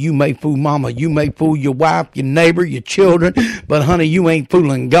fool me, you may fool mama, you may fool your wife, your neighbor, your children, but honey, you ain't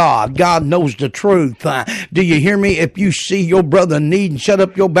fooling God. God knows the truth. Do you hear me? If you see your brother in need and shut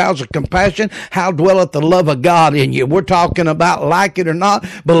up your bowels of compassion, how dwelleth the love of God in you? We're talking about, like it or not,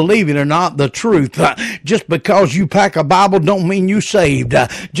 believe it or not, the truth. Just because you pack a Bible don't mean you saved.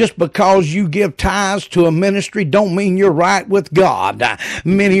 Just because you give tithes to a ministry don't mean you're right with God.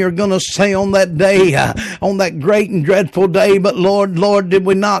 Many are going to say on that day, on that great and dreadful day, but Lord, Lord, did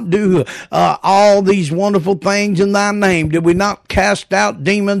we not do all these wonderful things in thy name? Did we not cast out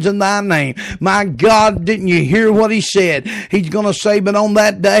demons in thy name? My God, didn't you hear what he said? He's going to say, but on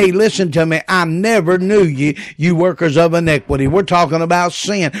that day, listen to me, I never knew you, you workers of iniquity. We're talking about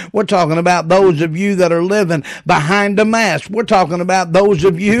sin. We're talking about those of you that are living behind a mask. We're talking about those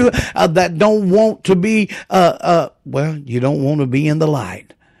of you that don't want to be, you don't want to be in the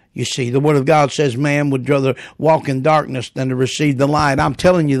light. You see, the Word of God says man would rather walk in darkness than to receive the light. I'm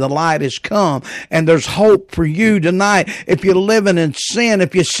telling you, the light has come, and there's hope for you tonight. If you're living in sin,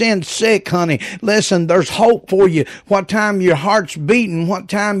 if you're sin sick, honey, listen, there's hope for you. What time your heart's beating, what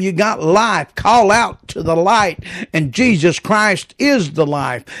time you got life, call out to the light, and Jesus Christ is the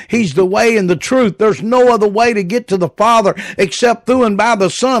life. He's the way and the truth. There's no other way to get to the Father except through and by the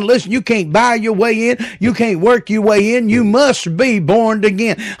Son. Listen, you can't buy your way in. You can't work your way in. You must be born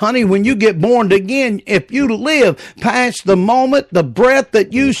again. Honey, when you get born again, if you live past the moment, the breath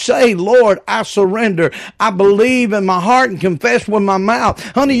that you say, Lord, I surrender, I believe in my heart and confess with my mouth,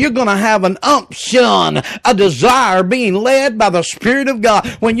 honey, you're going to have an unction, a desire being led by the Spirit of God.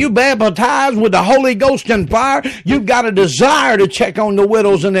 When you baptize with the Holy Ghost and fire, you've got a desire to check on the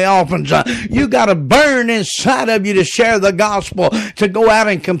widows and the orphans. You got to burn inside of you to share the gospel, to go out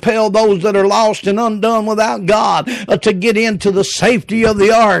and compel those that are lost and undone without God to get into the safety of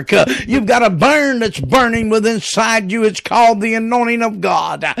the ark. You've got a burn that's burning within inside you. It's called the anointing of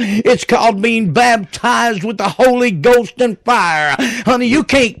God. It's called being baptized with the Holy Ghost and fire. Honey, you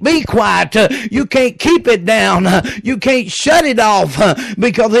can't be quiet. You can't keep it down. You can't shut it off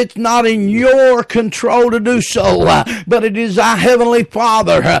because it's not in your control to do so, but it is our Heavenly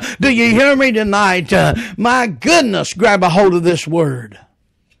Father. Do you hear me tonight? My goodness, grab a hold of this word,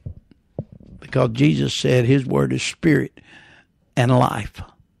 because Jesus said his word is spirit and life.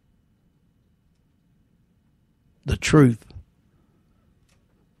 The truth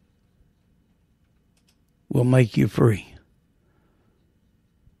will make you free.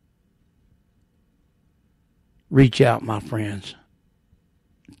 Reach out, my friends.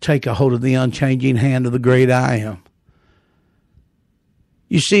 Take a hold of the unchanging hand of the great I am.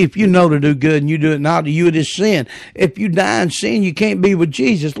 You see, if you know to do good and you do it not, to you it is sin. If you die in sin, you can't be with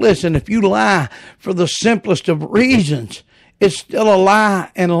Jesus. Listen, if you lie for the simplest of reasons, it's still a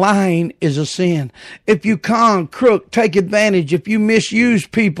lie, and lying is a sin. If you con, crook, take advantage, if you misuse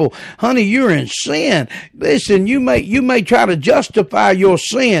people, honey, you're in sin. Listen, you may try to justify your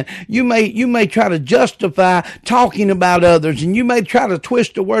sin. You may try to justify talking about others, and you may try to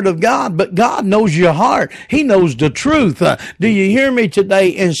twist the word of God, but God knows your heart. He knows the truth. Do you hear me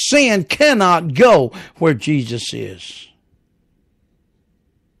today? And sin cannot go where Jesus is.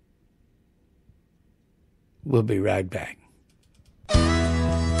 We'll be right back.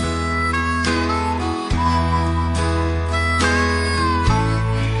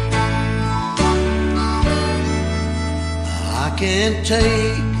 I can't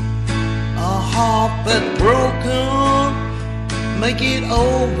take a heart that's broken, make it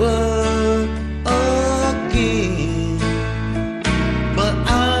over again. But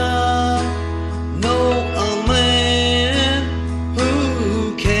I know a man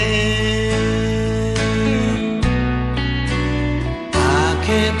who can. I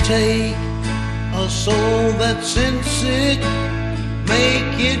can't take a soul that's sin sick,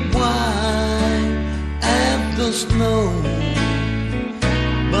 make it white as the snow.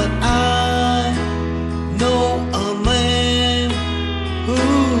 But I know a man who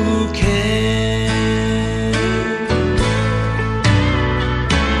can.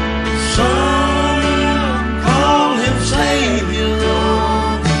 Some call him Savior,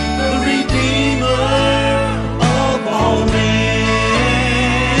 the Redeemer of all men.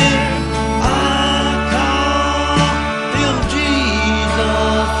 I call him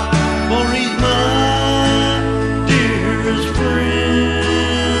Jesus, for he's my dear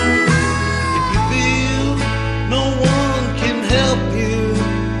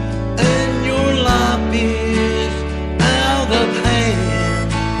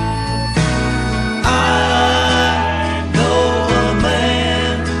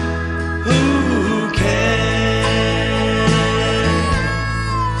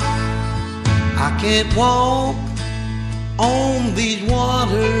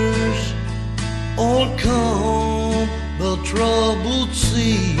won't calm the troubled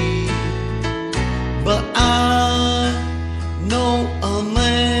sea, but I know a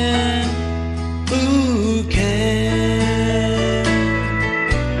man who can.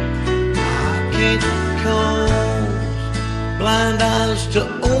 I can't cause blind eyes to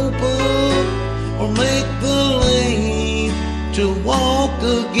open or make the lame to walk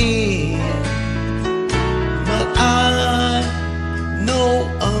again, but I know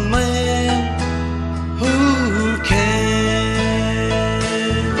a man who can.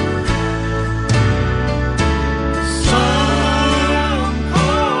 Some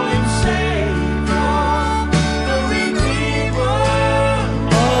call him Savior, the Redeemer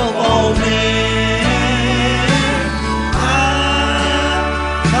Of all men, I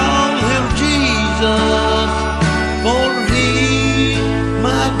call him Jesus, for he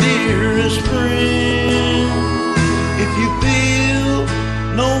my dearest friend. If you feel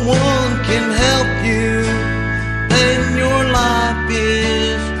no one can help you, and your life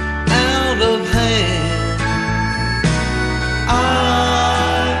is out of hand,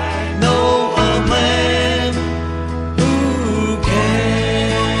 I know a man who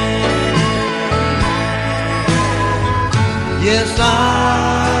can. Yes,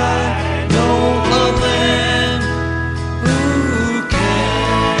 I know a man who can.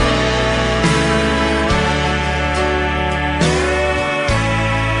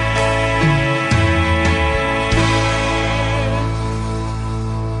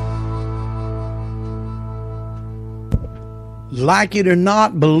 Like it or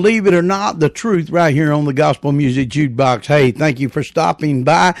not, believe it or not, the truth right here on the Gospel Music Jukebox. Hey, thank you for stopping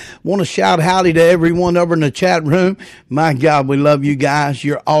by. Want to shout howdy to everyone over in the chat room. My God, we love you guys.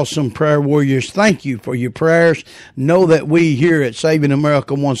 You're awesome prayer warriors. Thank you for your prayers. Know that we here at Saving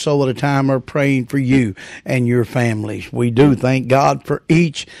America One Soul at a Time are praying for you and your families. We do thank God for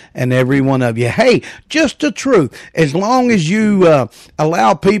each and every one of you. Hey, just the truth. As long as you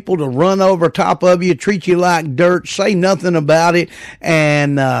allow people to run over top of you, treat you like dirt, say nothing about it,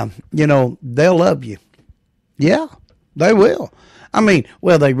 and they'll love you. Yeah, they will. I mean,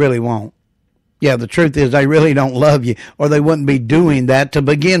 well, they really won't. Yeah, the truth is they really don't love you, or they wouldn't be doing that to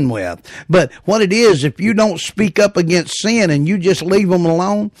begin with. But what it is, if you don't speak up against sin and you just leave them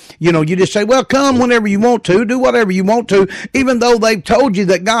alone, you just say, well, come whenever you want to, do whatever you want to, even though they've told you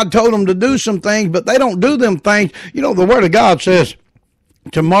that God told them to do some things, but they don't do them things. The Word of God says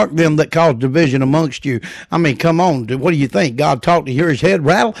to mark them that cause division amongst you. I mean, come on. What do you think? God talked to hear his head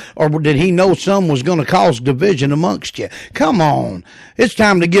rattle? Or did he know some was going to cause division amongst you? Come on. It's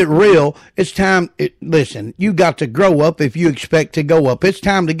time to get real. It's time. Listen, you got to grow up if you expect to go up. It's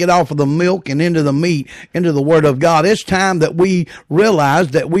time to get off of the milk and into the meat, into the Word of God. It's time that we realize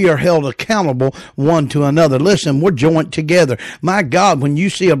that we are held accountable one to another. Listen, we're joined together. My God, when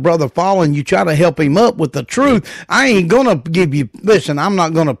you see a brother falling, you try to help him up with the truth. I ain't going to give you, listen, I'm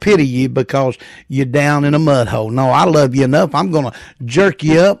not going to pity you because you're down in a mud hole. No, I love you enough. I'm going to jerk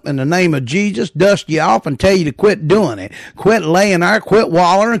you up in the name of Jesus, dust you off, and tell you to quit doing it. Quit laying there, quit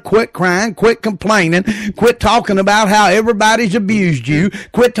wallering, quit crying, quit complaining, quit talking about how everybody's abused you,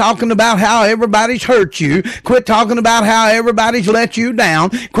 quit talking about how everybody's hurt you, quit talking about how everybody's let you down,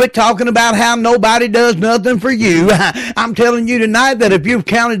 quit talking about how nobody does nothing for you. I'm telling you tonight that if you've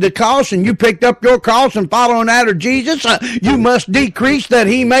counted the cost and you picked up your cross and following after Jesus, you must decrease that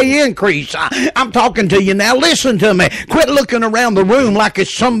he may increase. I'm talking to you now. Listen to me. Quit looking around the room like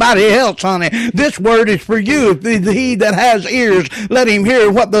it's somebody else, honey. This word is for you. If he that has ears, let him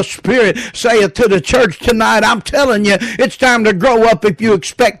hear what the Spirit saith to the church tonight. I'm telling you, it's time to grow up if you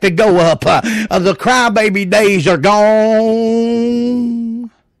expect to go up. The crybaby days are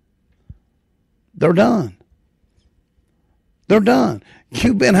gone. They're done. They're done.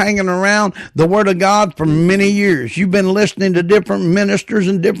 You've been hanging around the Word of God for many years. You've been listening to different ministers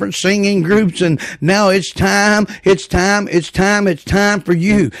and different singing groups, and now it's time for you. It's time for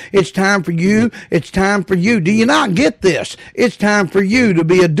you. It's time for you. Do you not get this? It's time for you to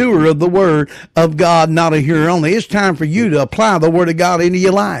be a doer of the Word of God, not a hearer only. It's time for you to apply the Word of God into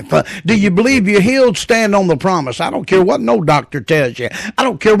your life. Do you believe you're healed? Stand on the promise. I don't care what no doctor tells you. I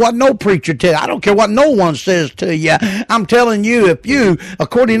don't care what no preacher tells you. I don't care what no one says to you. I'm telling you, if you,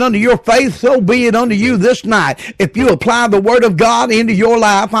 according unto your faith, so be it unto you this night. If you apply the Word of God into your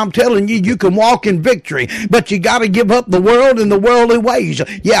life, I'm telling you, you can walk in victory. But you got to give up the world and the worldly ways.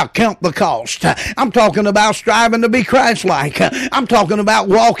 Yeah, count the cost. I'm talking about striving to be Christ-like. I'm talking about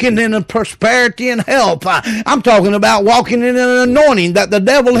walking in prosperity and health. I'm talking about walking in an anointing that the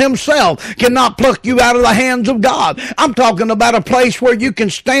devil himself cannot pluck you out of the hands of God. I'm talking about a place where you can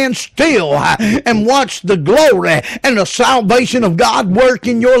stand still and watch the glory and the salvation of God God work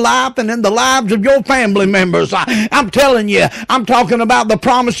in your life and in the lives of your family members. I'm telling you, I'm talking about the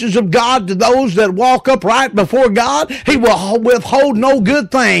promises of God to those that walk upright before God. He will withhold no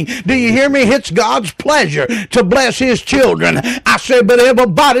good thing. Do you hear me? It's God's pleasure to bless his children. I said, but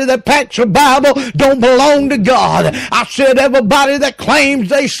everybody that packs a Bible don't belong to God. I said, everybody that claims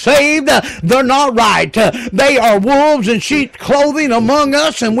they saved, they're not right. They are wolves in sheep's clothing among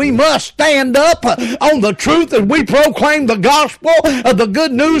us, and we must stand up on the truth as we proclaim the gospel of the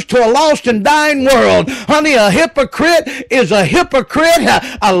good news to a lost and dying world. Honey, a hypocrite is a hypocrite.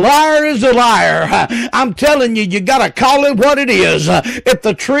 A liar is a liar. I'm telling you, you got to call it what it is. If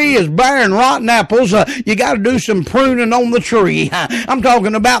the tree is bearing rotten apples, you got to do some pruning on the tree. I'm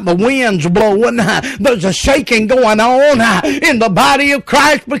talking about the winds blowing. There's a shaking going on in the body of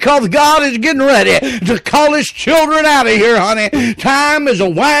Christ because God is getting ready to call his children out of here, honey. Time is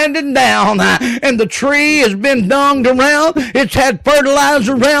winding down, and the tree has been dunged around. It's had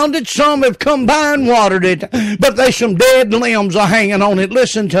fertilizer around it. Some have come by and watered it, but there's some dead limbs are hanging on it.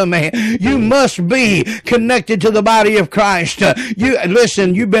 Listen to me. You must be connected to the body of Christ.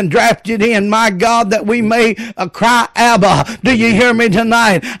 Listen, you've been drafted in, my God, that we may cry, Abba. Do you hear me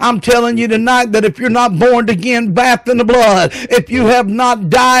tonight? I'm telling you tonight that if you're not born again, bathed in the blood, if you have not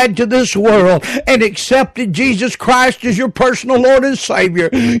died to this world and accepted Jesus Christ as your personal Lord and Savior,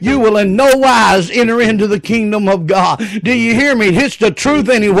 you will in no wise enter into the kingdom of God. Do you hear me? It's the truth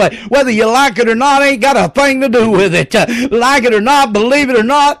anyway. Whether you like it or not ain't got a thing to do with it. Like it or not, believe it or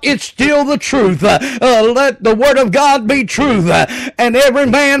not, it's still the truth. Let the word of God be truth and every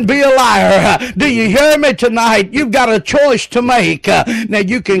man be a liar. Do you hear me tonight? You've got a choice to make. Now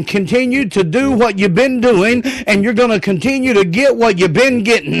you can continue to do what you've been doing, and you're going to continue to get what you've been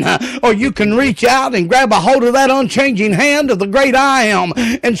getting. Or you can reach out and grab a hold of that unchanging hand of the great I am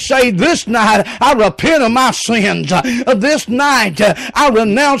and say, this night I repent of my sins. This night I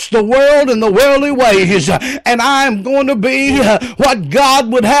renounce the world and the worldly ways, and I am going to be what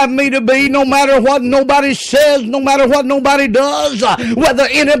God would have me to be, no matter what nobody says, no matter what nobody does, whether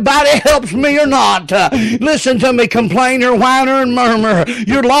anybody helps me or not. Listen to me, complainer, whiner, and murmur.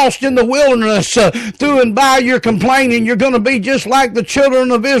 You're lost in the wilderness. Through and by your complaining, you're going to be just like the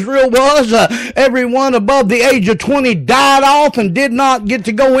children of Israel was. Everyone above the age of 20 died off and did not get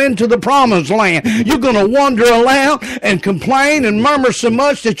to go into the promised land. You're going to wander around and complain and murmur so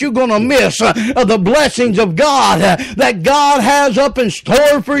much that you're going to miss the blessings of God that God has up in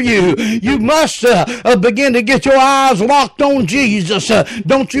store for you. You must begin to get your eyes locked on Jesus.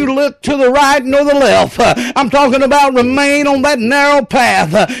 Don't you look to the right nor the left. I'm talking about remain on that narrow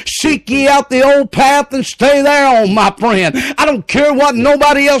path. Seek ye out the old path and stay there on, my friend. I don't care what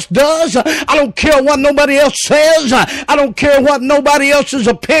nobody else does. I don't care what nobody else says. I don't care what nobody else's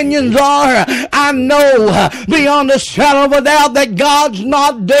opinions are. I know beyond a shadow of a doubt that God's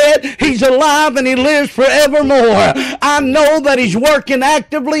not dead. He's alive and he lives forevermore. I know that he's working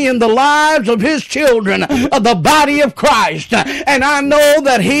actively in the lives of his children, of the body of Christ. And I know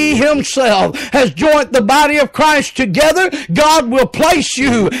that he himself has joined the body of Christ together. God will place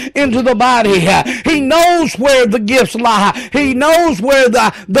you into the body. He knows where the gifts lie. He knows where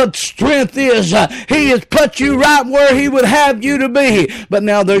the strength is. He has put you right where he would have you to be. But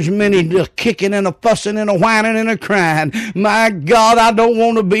now there's many kicking and a fussing and a whining and a crying. My God, I don't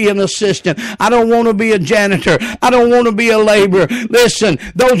want to be an assistant. I don't want to be a janitor. I don't want to be a laborer. Listen,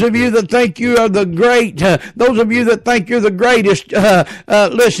 those of you that think you are the great, those of you that think you're the greatest,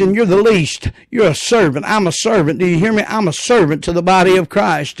 listen, you're the least. You're a servant. I'm a servant. Do you hear me? I'm a servant to the body of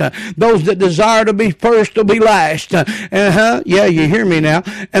Christ. Those that desire to be first will be last. Yeah, you hear me now.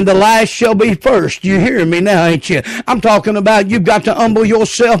 And the last shall be first. You hear me now, ain't you? I'm talking about you've got to humble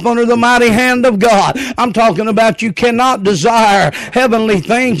yourself under the mighty hand of God. I'm talking about you cannot desire heavenly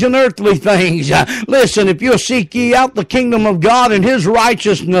things and earthly things. Listen, if you'll seek ye out the kingdom of God and his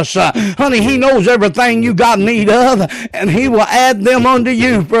righteousness, honey, he knows everything you got need of, and he will add them unto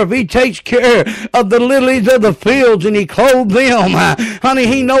you. For if he takes care of the lilies of the fields and he clothed them, honey,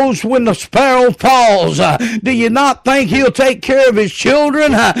 he knows when the sparrow falls. Do you not think he'll take care of his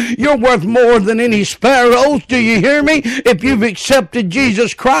children? You're worth more than any sparrows. Do you hear me? If you've accepted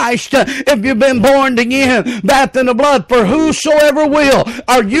Jesus Christ, if you've been born again, bathed in the blood, for whosoever will,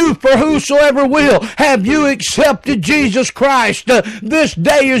 are you for whosoever will? Have you accepted Jesus Christ? This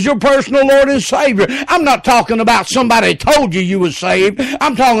day is your personal Lord and Savior. I'm not talking about somebody told you was saved.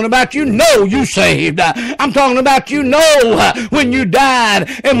 I'm talking about you know you saved. I'm talking about you know when you died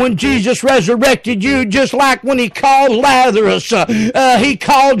and when Jesus resurrected you, just like when he called Lazarus, he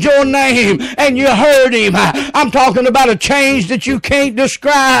called your name and you heard him. I'm talking about a change that you can't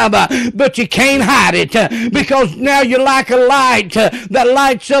describe, but you can't hide it, because now you're like like a light that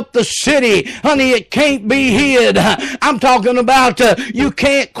lights up the city. Honey, it can't be hid. I'm talking about you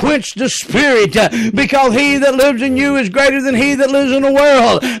can't quench the Spirit because he that lives in you is greater than he that lives in the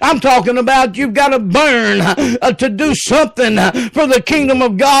world. I'm talking about you've got to burn to do something for the kingdom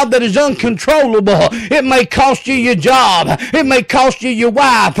of God that is uncontrollable. It may cost you your job. It may cost you your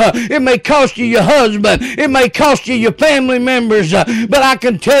wife. It may cost you your husband. It may cost you your family members. But I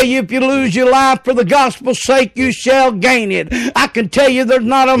can tell you, if you lose your life for the gospel's sake, you shall gain it. I can tell you there's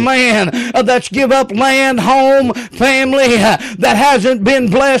not a man that's give up land, home, family that hasn't been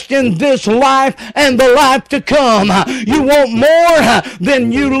blessed in this life and the life to come. You want more,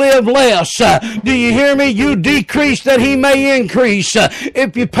 then you live less. Do you hear me? You decrease that he may increase.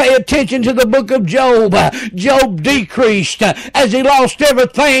 If you pay attention to the book of Job, Job decreased as he lost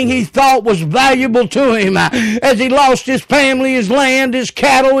everything he thought was valuable to him. As he lost his family, his land, his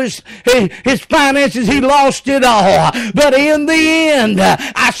cattle, his finances, he lost it all. But in the end,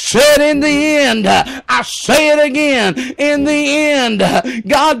 I said in the end, I say it again, in the end,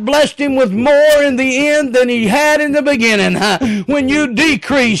 God blessed him with more in the end than he had in the beginning. When you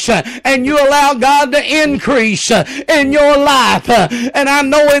decrease and you allow God to increase in your life, and I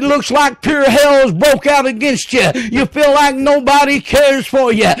know it looks like pure hell has broke out against you. You feel like nobody cares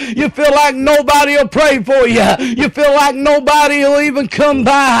for you. You feel like nobody will pray for you. You feel like nobody will even come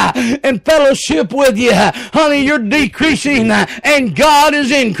by and fellowship with you. Honey, you're decreasing and God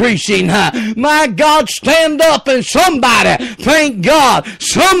is increasing. My God, stand up and somebody, thank God,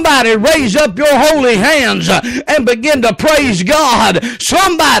 somebody raise up your holy hands and begin to praise God.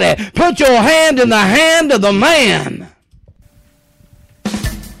 Somebody put your hand in the hand of the man.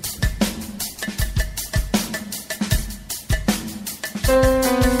 Put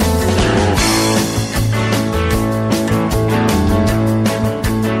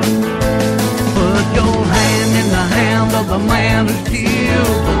your hand in the hand of the man who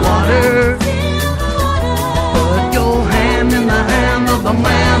steals the water. Put your hand in the hand of the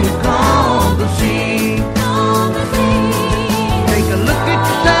man who calmed the sea. Take a look at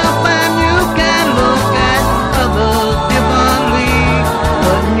yourself and you can look at others differently.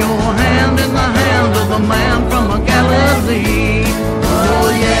 Put your hand in the hand of the man from Galilee. Oh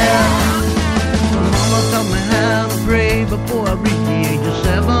yeah. Mama taught me how to pray before I reached the age of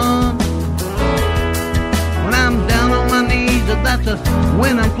 7. When I'm down on my knees, that's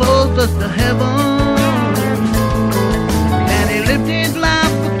when I'm closest to heaven. And he lived his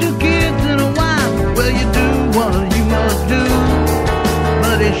life with 2 kids and a wife. Well, you do what you must do,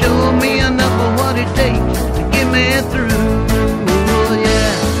 but he showed me enough of what it takes to get me through. Oh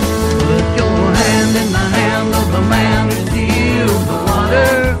yeah. Put your hand in the hand of the man who steals the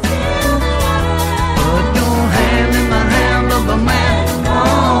water. Put your hand in the hand of the man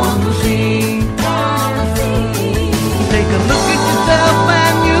on the sea. Take a look at yourself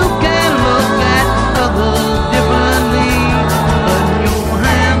and you can look at others differently. Put your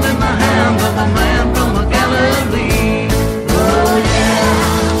hand in the hand of a man from Galilee. Oh yeah.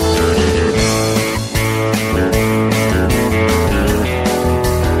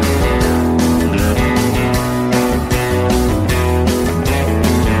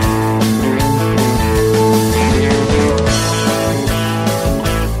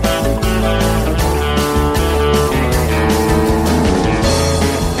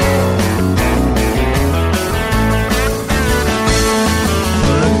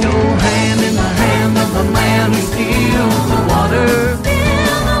 Put your hand in the hand of the man who steals the water.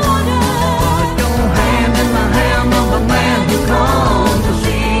 Put your hand in the hand of the man who calms the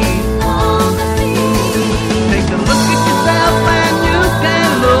sea. Take a look at yourself and you can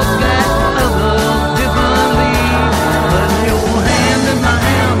look at others differently. Put your hand in the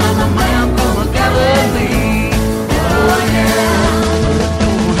hand of the man from Galilee. Oh yeah. Put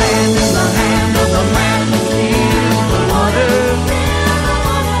your hand in the hand of the man who steals the water.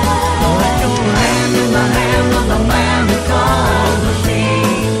 Put your hand in the hand of the man who calms the sea.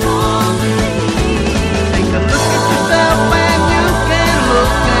 Take a look at yourself and you can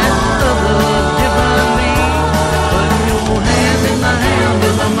look at others differently. Put your hand in the hand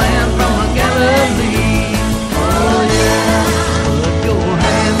of the man from Galilee. Oh yeah. Put your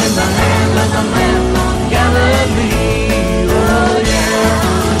hand in the hand of the man from Galilee. Oh yeah.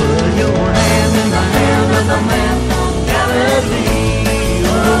 Put your hand in the hand of the man from Galilee.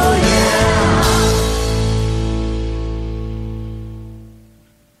 Oh yeah.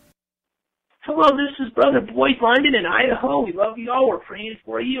 Hello, this is Brother Boyd London in Idaho. We love you all. We're praying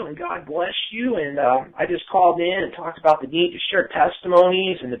for you, and God bless you. And I just called in and talked about the need to share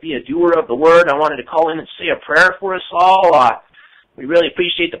testimonies and to be a doer of the word. I wanted to call in and say a prayer for us all. We really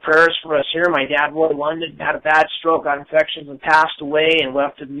appreciate the prayers for us here. My dad, Roy London, had a bad stroke, got infections, and passed away, and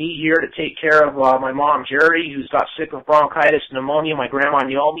left me here to take care of my mom, Jerry, who's got sick with bronchitis and pneumonia, my grandma,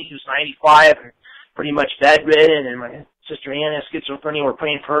 Naomi, who's 95 and pretty much bedridden, and my sister Anna, schizophrenia. We're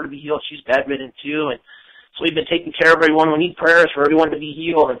praying for her to be healed. She's bedridden, too, and so we've been taking care of everyone. We need prayers for everyone to be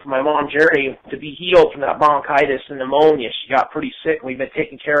healed, and for my mom, Jerry, to be healed from that bronchitis and pneumonia. She got pretty sick, and we've been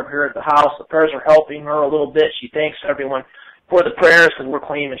taking care of her at the house. The prayers are helping her a little bit. She thanks everyone for the prayers, because we're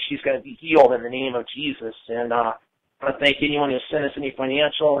claiming she's going to be healed in the name of Jesus. And I want to thank anyone who sent us any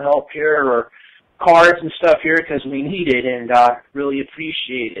financial help here or cards and stuff here, because we need it, and really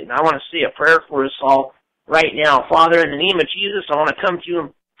appreciate it. And I want to say a prayer for us all right now. Father, in the name of Jesus, I want to come to you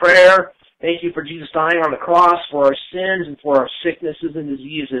in prayer. Thank you for Jesus dying on the cross for our sins and for our sicknesses and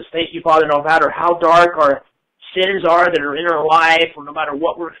diseases. Thank you, Father, no matter how dark our sins are that are in our life, or no matter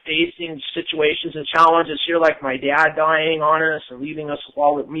what we're facing, situations and challenges here, like my dad dying on us and leaving us with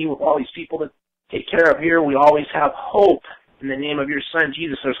all these people to take care of here, we always have hope in the name of your Son,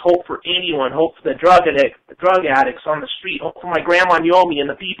 Jesus. There's hope for anyone, hope for the drug addicts on the street, hope for my grandma Naomi and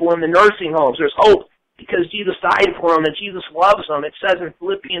the people in the nursing homes. There's hope because Jesus died for them and Jesus loves them. It says in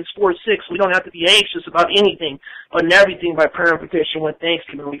Philippians 4:6, we don't have to be anxious about anything, but in everything by prayer and petition with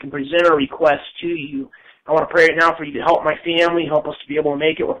thanksgiving we can present our requests to you. I want to pray right now for you to help my family, help us to be able to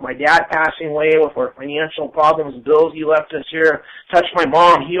make it with my dad passing away, with our financial problems, bills he left us here. Touch my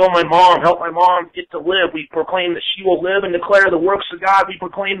mom, heal my mom, help my mom get to live. We proclaim that she will live and declare the works of God. We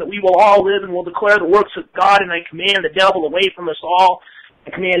proclaim that we will all live and will declare the works of God, and I command the devil away from us all. I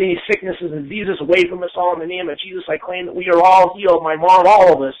command any sicknesses and diseases away from us all in the name of Jesus. I claim that we are all healed, my mom,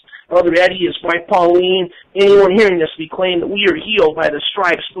 all of us. Brother Eddie, his wife Pauline, anyone hearing this, we claim that we are healed by the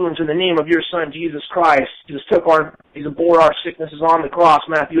stripes, wounds in the name of your Son, Jesus Christ. Jesus bore our sicknesses on the cross,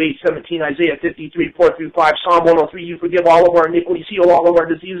 Matthew 8:17, Isaiah 53:4-5, Psalm 103, you forgive all of our iniquities, heal all of our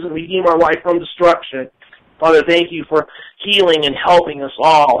diseases, and redeem our life from destruction. Father, thank you for healing and helping us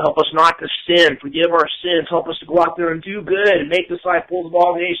all. Help us not to sin. Forgive our sins. Help us to go out there and do good and make disciples of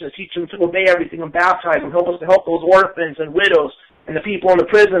all nations. Teach them to obey everything and baptize them. Help us to help those orphans and widows and the people in the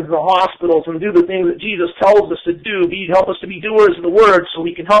prisons and the hospitals and do the things that Jesus tells us to do. Help us to be doers of the word so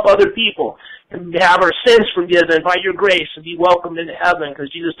we can help other people and have our sins forgiven by your grace and be welcomed into heaven, because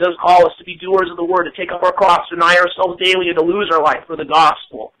Jesus does call us to be doers of the word, to take up our cross, deny ourselves daily, and to lose our life for the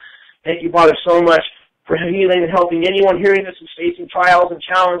gospel. Thank you, Father, so much for healing and helping anyone hearing this is facing trials and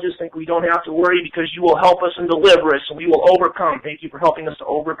challenges. Think we don't have to worry, because you will help us and deliver us, and we will overcome. Thank you for helping us to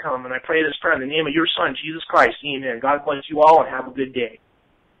overcome. And I pray this prayer in the name of your Son, Jesus Christ. Amen. God bless you all, and have a good day.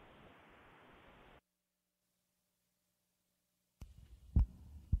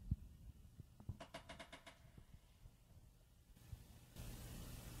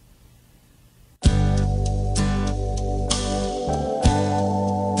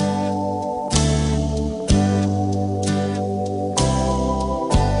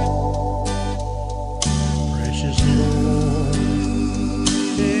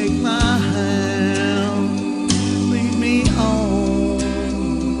 Take my hand, lead me on.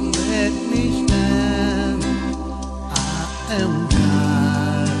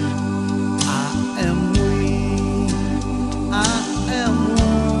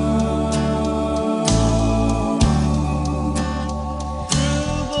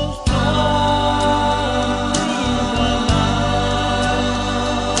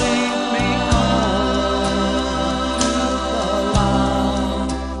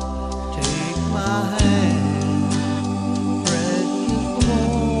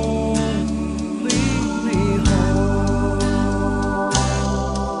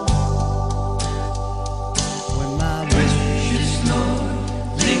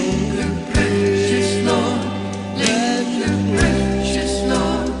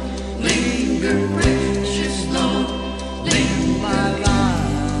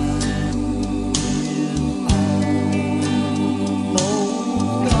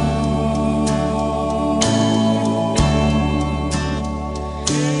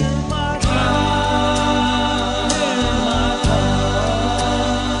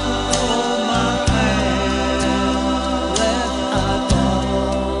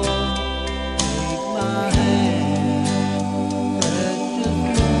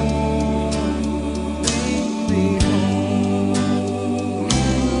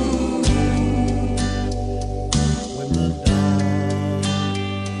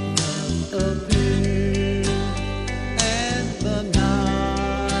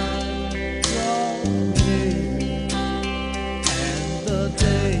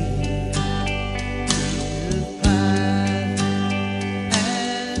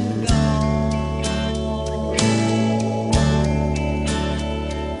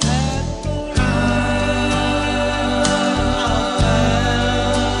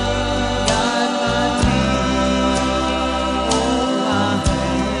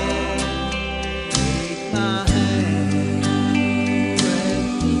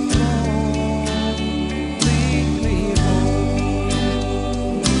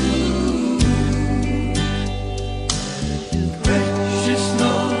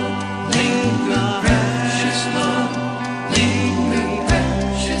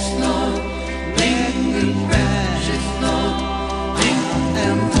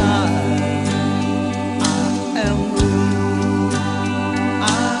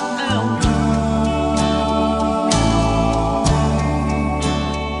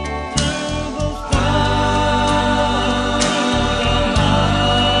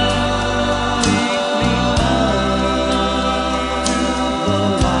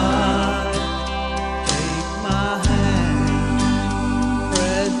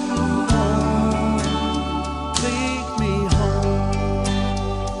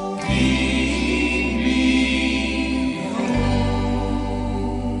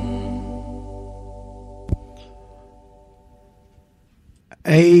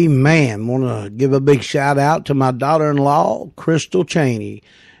 Amen. Want to give a big shout out to my daughter-in-law, Crystal Cheney.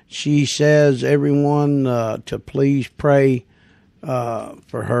 She says everyone to please pray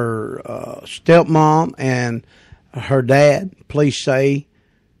for her stepmom and her dad. Please say,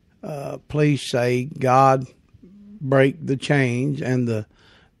 God break the chains and the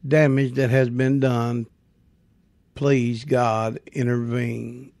damage that has been done. Please, God,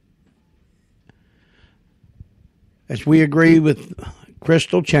 intervene. As we agree with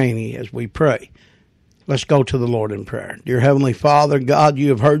Crystal Cheney, as we pray, let's go to the Lord in prayer. Dear Heavenly Father, God, you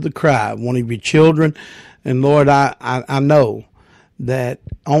have heard the cry of one of your children. And Lord, I know that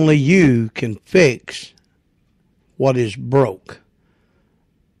only you can fix what is broke.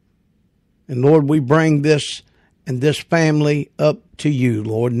 And Lord, we bring this and this family up to you,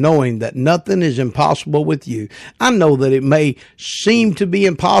 Lord, knowing that nothing is impossible with you. I know that it may seem to be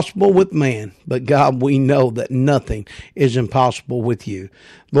impossible with man, but God, we know that nothing is impossible with you.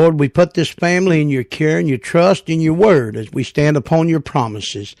 Lord, we put this family in your care and your trust in your word as we stand upon your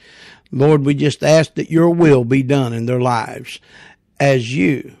promises. Lord, we just ask that your will be done in their lives as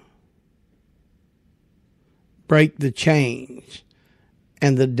you break the chains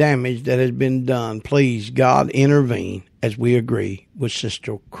and the damage that has been done. Please, God, intervene as we agree with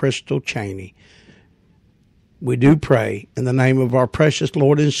Sister Crystal Cheney. We do pray in the name of our precious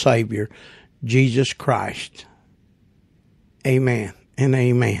Lord and Savior, Jesus Christ. Amen and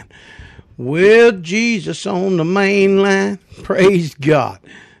amen. With Jesus on the main line, praise God.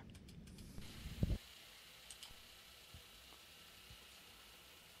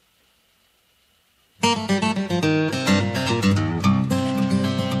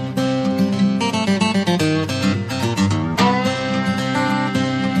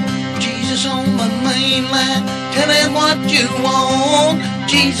 Tell him what you want.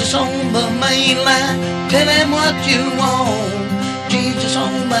 Jesus on the main line. Tell him what you want. Jesus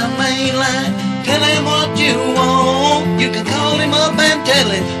on the main line. Tell him what you want. You can call him up and tell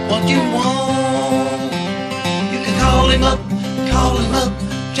him what you want. You can call him up,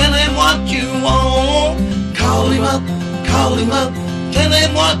 tell him what you want. Call him up, tell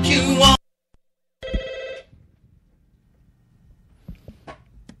him what you want.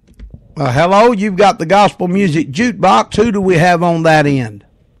 Hello, you've got the Gospel Music Jukebox. Who do we have on that end?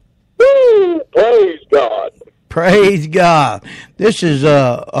 Woo, praise God. Praise God. This is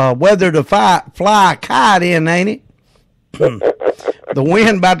weather to fly a kite in, ain't it? The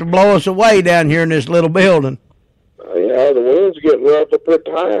wind about to blow us away down here in this little building. Yeah, the wind's getting rough up at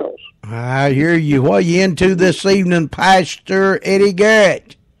the house. I hear you. What are you into this evening, Pastor Eddie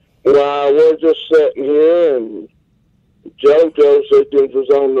Garrett? Well, we're just sitting here, and JoJo said this was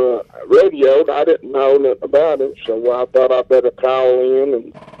on the radio. I didn't know nothing about it, so I thought I better call in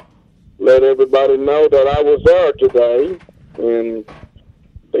and let everybody know that I was there today. And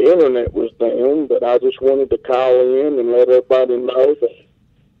the internet was down, but I just wanted to call in and let everybody know that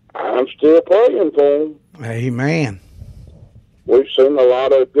I'm still praying for them. Amen. We've seen a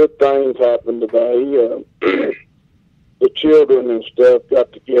lot of good things happen today. The children and stuff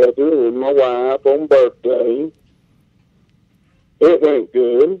got together with my wife on birthday. It went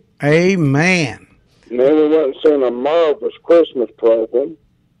good. Amen. And then we went and seen a marvelous Christmas program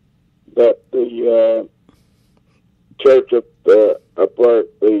that the church of the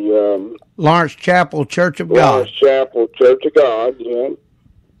Lawrence Chapel Church of God. Lawrence Chapel Church of God, yeah.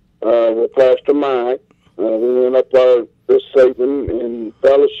 With Pastor Mike. We went up there this evening in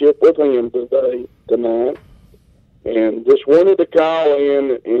fellowship with him tonight. And just wanted to call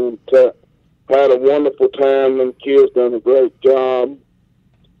in and had a wonderful time. Them kids done a great job,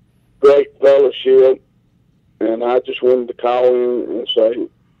 great fellowship, and I just wanted to call in and say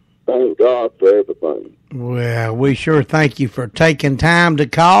thank God for everything. Well, we sure thank you for taking time to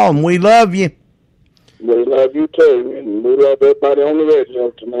call, and we love you. We love you too, and we love everybody on the radio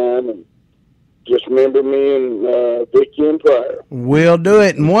tonight. And just remember me and Vicky in prayer. We'll do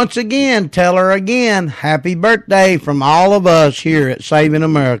it. And once again, tell her again, happy birthday from all of us here at Saving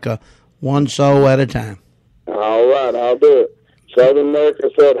America. One soul at a time. All right, I'll do it. Southern America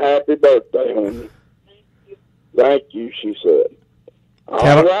said happy birthday, honey. Thank you, she said.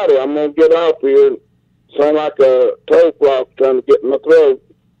 All righty, I'm going to get off here. Sound like a toe block trying to get in my throat.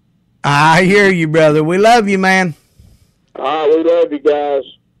 I hear you, brother. We love you, man. All right, we love you guys.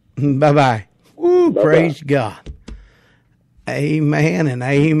 Bye-bye. Woo, Bye-bye. Praise God. Amen and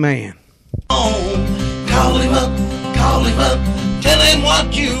amen. Call him up, tell him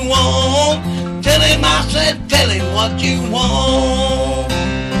what you want. Tell him I said, tell him what you want.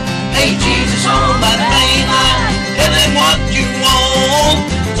 Hey, Jesus on that main line, tell him what you want.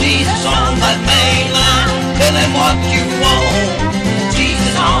 Jesus on that main line, tell him what you want. Jesus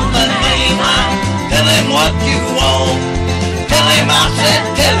what you want. Tell him I said,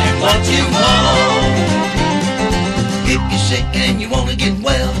 tell him what you want. If you're sick and you want to get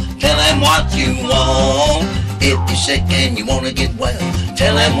well, tell him what you want. If you're sick and you want to get well,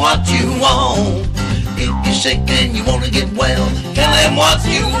 tell him what you want. If you're sick and you want to get well, tell him what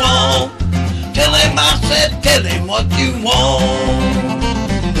you want. Tell him I said, tell him what you want.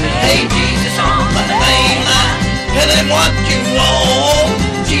 Hey, Jesus on the main line, tell him what you want.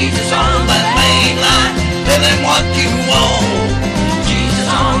 Jesus on the main line, tell him what you want. Jesus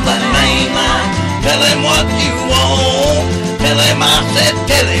on the main line, tell him what you want. Tell him I said,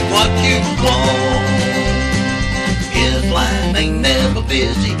 tell him what you want. His line ain't never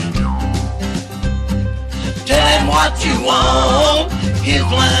busy. Tell him what you want. His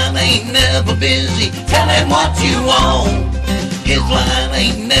line ain't never busy. Tell him what you want. His line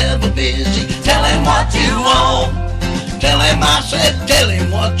ain't never busy. Tell him what you want. Tell him I said, tell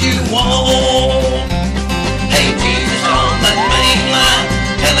him what you want. Hey, Jesus on that main line,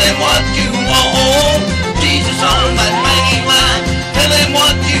 tell him what you want. Jesus on that main line, tell him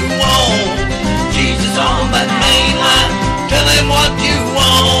what you want. Jesus on that main line, tell him what you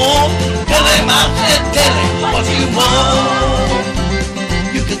want. Tell him I said, tell him what you want.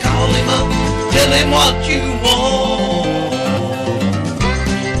 You can call him up, tell him what you want.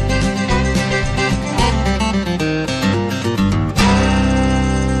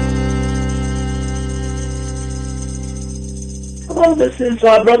 Hello, this is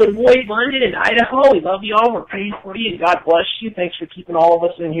Brother Boyd London in Idaho. We love you all. We're praying for you. God bless you. Thanks for keeping all of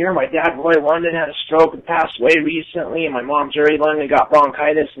us in here. My dad, Roy London, had a stroke and passed away recently, and my mom, Jerry London, got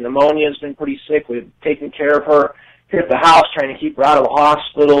bronchitis and pneumonia. Has been pretty sick. We've taken care of her here at the house, trying to keep her out of the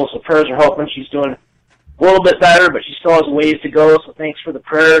hospital. So prayers are helping. She's doing a little bit better, but she still has a ways to go. So thanks for the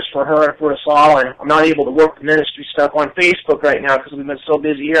prayers for her and for us all. And I'm not able to work the ministry stuff on Facebook right now because we've been so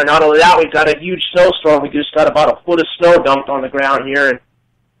busy here. Not only that, we've got a huge snowstorm. We just got about a foot of snow dumped on the ground here, and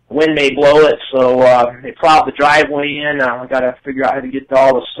the wind may blow it. So they plowed the driveway in. We got to figure out how to get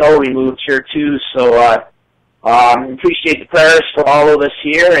all the snow removed here too. So appreciate the prayers for all of us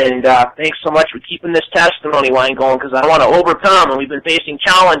here, and thanks so much for keeping this testimony line going, because I want to overcome, and we've been facing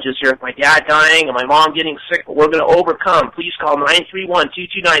challenges here with my dad dying and my mom getting sick, but we're going to overcome. Please call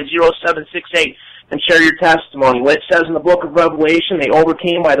 931-229-0768 and share your testimony. What it says in the book of Revelation, they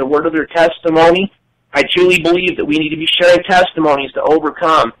overcame by the word of their testimony. I truly believe that we need to be sharing testimonies to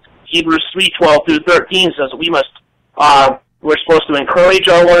overcome. Hebrews 3:12 through 13 says that we must we're supposed to encourage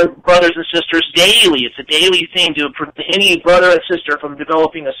our brothers and sisters daily. It's a daily thing to any brother and sister from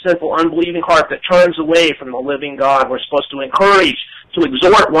developing a sinful, unbelieving heart that turns away from the living God. We're supposed to encourage, to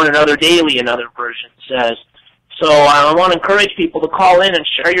exhort one another daily, another version says. So I want to encourage people to call in and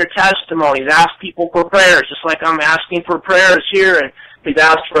share your testimonies. Ask people for prayers, just like I'm asking for prayers here. And we've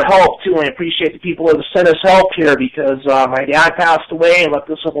asked for help, too, and I appreciate the people that have sent us help here, because my dad passed away and left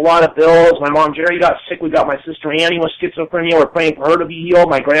us with a lot of bills. My mom, Jerry, got sick. We got my sister, Annie, with schizophrenia. We're praying for her to be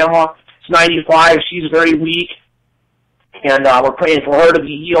healed. My grandma is 95. She's very weak, and we're praying for her to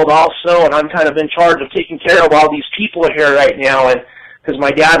be healed also, and I'm kind of in charge of taking care of all these people here right now, and because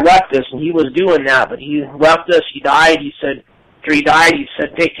my dad left us, and he was doing that, but he left us. He died. He said, after he died, he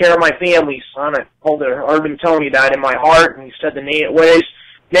said, take care of my family, son. I heard him telling me that in my heart, and he said the way's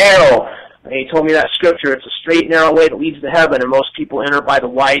narrow. And he told me that scripture, it's a straight, narrow way that leads to heaven, and most people enter by the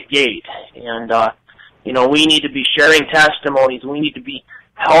wide gate. And, we need to be sharing testimonies. We need to be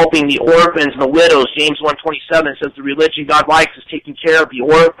helping the orphans and the widows. James 1:27 says the religion God likes is taking care of the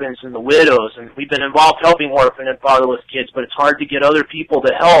orphans and the widows. And we've been involved helping orphan and fatherless kids, but it's hard to get other people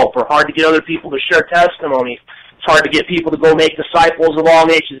to help, or hard to get other people to share testimonies. It's hard to get people to go make disciples of all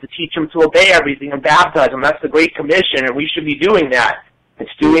nations, to teach them to obey everything and baptize them. That's the Great Commission, and we should be doing that.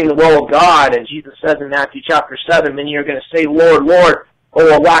 It's doing the will of God, and Jesus says in Matthew chapter 7, many are going to say, Lord, Lord, or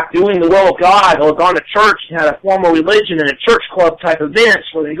will lack doing the will of God. They'll have gone to church and had a formal religion and a church club type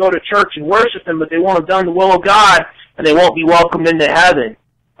events where they go to church and worship Him, but they won't have done the will of God, and they won't be welcomed into heaven.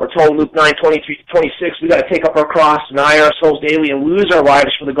 We're told in Luke 9:23-26, we got to take up our cross, deny ourselves daily, and lose our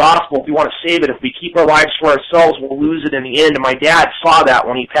lives for the gospel if we want to save it. If we keep our lives for ourselves, we'll lose it in the end. And my dad saw that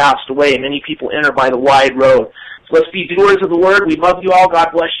when he passed away. Many people enter by the wide road. So let's be doers of the word. We love you all.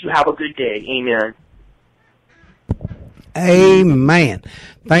 God bless you. Have a good day. Amen. Amen.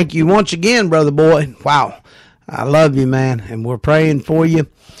 Thank you once again, Brother Boyd. Wow. I love you, man, and we're praying for you.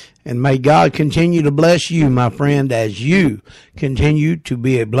 And may God continue to bless you, my friend, as you continue to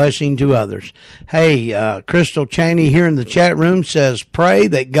be a blessing to others. Hey, Crystal Cheney here in the chat room says, pray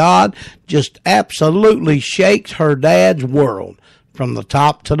that God just absolutely shakes her dad's world from the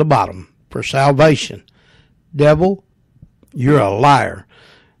top to the bottom for salvation. Devil, you're a liar.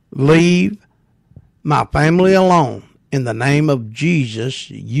 Leave my family alone. In the name of Jesus,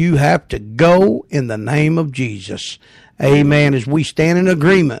 you have to go in the name of Jesus. Amen. As we stand in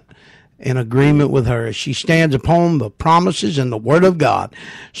agreement with her, as she stands upon the promises and the word of God,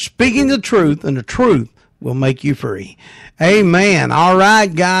 speaking the truth, and the truth will make you free. Amen. All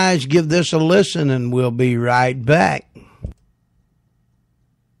right, guys, give this a listen, and we'll be right back.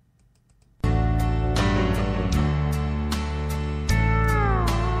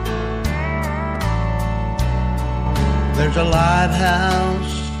 There's a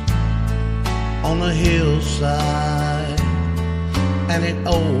lighthouse on a hillside, and it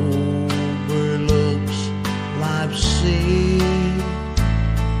overlooks life's sea.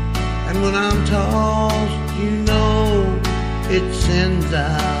 And when I'm tossed, you know, it sends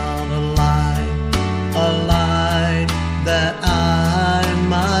out a light that I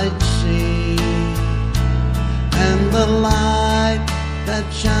might see. And the light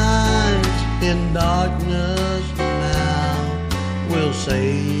that shines in darkness now will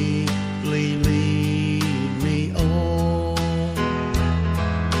safely lead me home.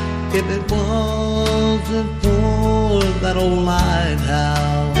 If it wasn't for that old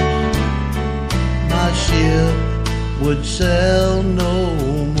lighthouse, my ship would sail no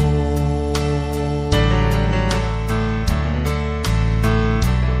more.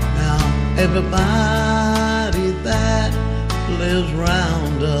 Now everybody that lives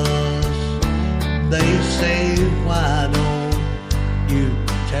round us, they say, why don't you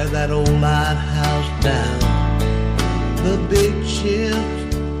tear that old lighthouse down? The big ships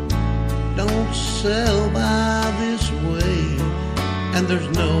don't sail by this way, and there's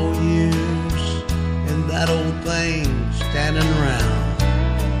no use in that old thing standing around.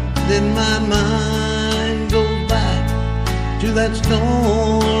 Then my mind goes back to that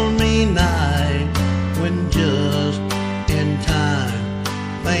stormy night when just in time,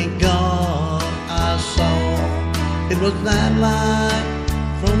 thank God, I saw it was that light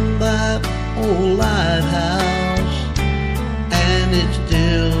from that old lighthouse, and it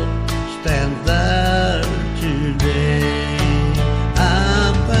still stands there today.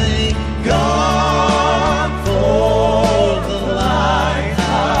 I thank God for the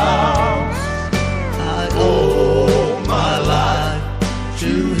lighthouse. I owe my life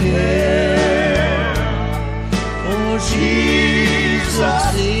to Him. For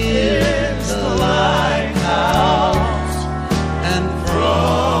Jesus is the lighthouse, and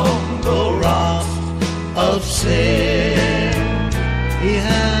from the rocks of sin He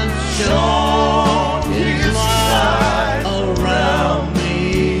has shone His light around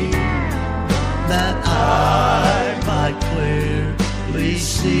me, that I might clearly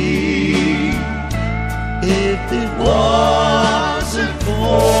see. If it wasn't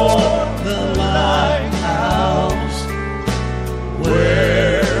for the lighthouse,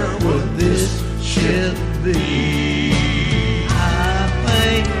 where would this ship be? I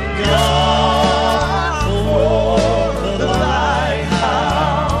thank God for the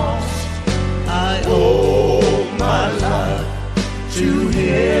lighthouse. I owe my life to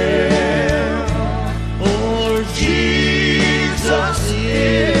Him. For Jesus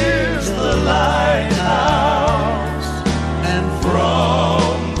is the lighthouse, and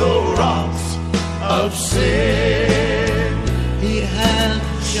from the rocks of sin He has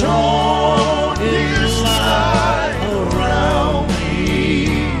shone His light around me,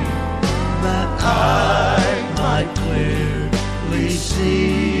 that I might clearly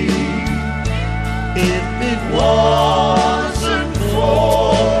see. If it wasn't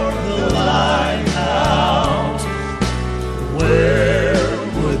for the lighthouse, where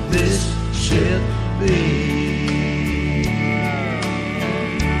would this ship be?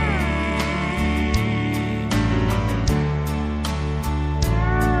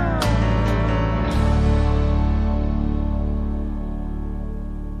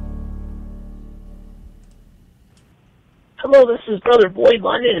 Hello, this is Brother Boyd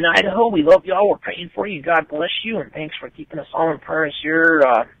London in Idaho. We love y'all. We're praying for you. God bless you, and thanks for keeping us all in prayers here.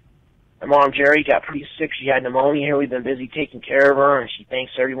 My mom, Jerry, got pretty sick. She had pneumonia here. We've been busy taking care of her, and she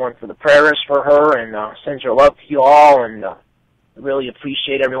thanks everyone for the prayers for her and sends her love to you all, and we really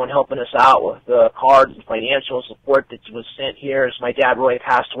appreciate everyone helping us out with the cards and financial support that was sent here. As my dad, Roy,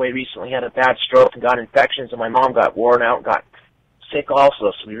 passed away recently, had a bad stroke and got infections, and my mom got worn out and got sick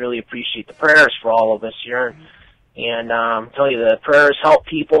also, so we really appreciate the prayers for all of us here. And tell you, the prayers help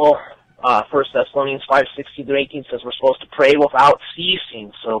people. 1 Thessalonians 5:16-18 says we're supposed to pray without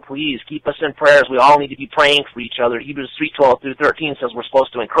ceasing. So please keep us in prayers. We all need to be praying for each other. Hebrews 3:12-13 says we're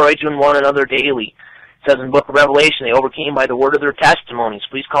supposed to encourage one another daily. It says in the book of Revelation they overcame by the word of their testimonies.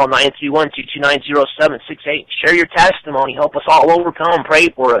 Please call 931-229-0768. Share your testimony. Help us all overcome. Pray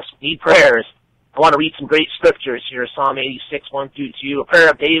for us. We need prayers. I want to read some great scriptures here. Psalm 86, 1-2. A prayer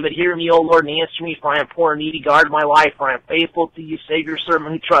of David. Hear me, O Lord, and answer me, for I am poor and needy. Guard my life, for I am faithful to you. Save your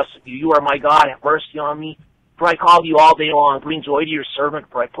servant who trusts in you. You are my God. Have mercy on me. For I call you all day long. Bring joy to your servant,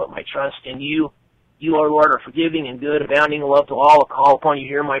 for I put my trust in you. You, O Lord, are forgiving and good, abounding in love to all. I call upon you.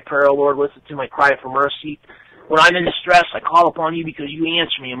 Hear my prayer, O Lord. Listen to my cry for mercy. When I'm in distress, I call upon you because you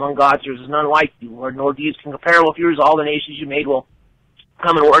answer me. Among gods there is none like you, Lord. No deeds can compare with yours. All the nations you made will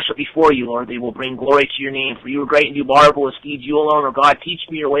come and worship before you, Lord. They will bring glory to your name. For you are great and do marvelous deeds. You alone are God. Teach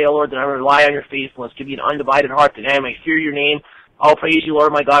me your way, O Lord, that I may rely on your faithfulness. Give me an undivided heart that I may fear your name. I'll praise you,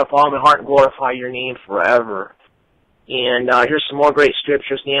 Lord, my God, with all my heart and glorify your name forever. And here's some more great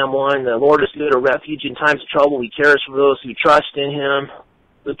scriptures. Nahum 1, the Lord is good, a refuge in times of trouble. He cares for those who trust in him.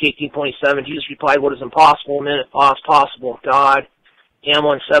 Luke 18:27, Jesus replied, what is impossible in men is possible with God. Nahum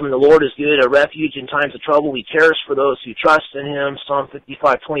 1:7, the Lord is good, a refuge in times of trouble. He cares for those who trust in him. Psalm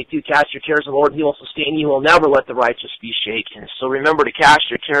 55:22, cast your cares on the Lord, he will sustain you. He will never let the righteous be shaken. So remember to cast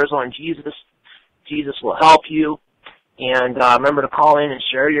your cares on Jesus. Jesus will help you. And remember to call in and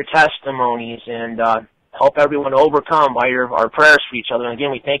share your testimonies and help everyone overcome by our prayers for each other. And again,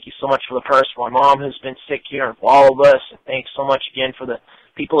 we thank you so much for the prayers for my mom who's been sick here and for all of us. And thanks so much again for the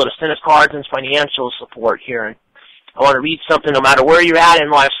people that have sent us cards and financial support here. And I want to read something. No matter where you're at in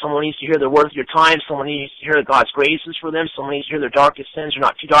life, someone needs to hear the worth of your time. Someone needs to hear that God's grace is for them. Someone needs to hear their darkest sins are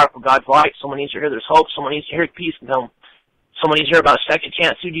not too dark for God's light. Someone needs to hear there's hope. Someone needs to hear peace can come. Someone needs to hear about a second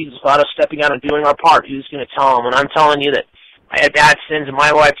chance through Jesus without us stepping out and doing our part. Who's going to tell them? And I'm telling you that I had bad sins in my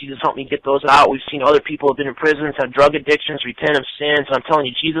life. Jesus helped me get those out. We've seen other people who have been in prisons, have drug addictions, repent of sins. And I'm telling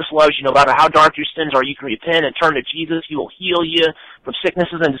you, Jesus loves you. No matter how dark your sins are, you can repent and turn to Jesus. He will heal you from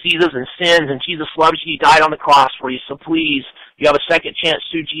sicknesses and diseases and sins. And Jesus loves you. He died on the cross for you. So please, you have a second chance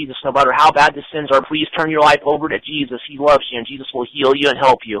through Jesus. No matter how bad the sins are, please turn your life over to Jesus. He loves you, and Jesus will heal you and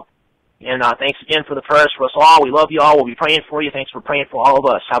help you. And thanks again for the prayers for us all. We love you all. We'll be praying for you. Thanks for praying for all of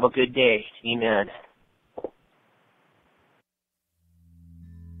us. Have a good day. Amen.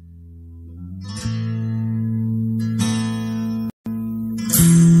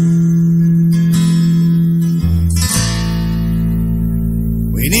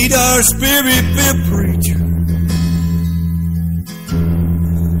 We need our spirit-filled preacher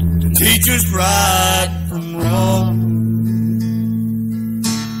to teach us right from wrong.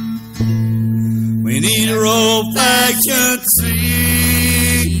 We need our old-fashioned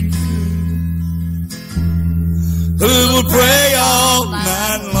seed who will pray all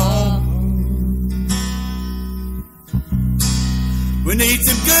night long. We need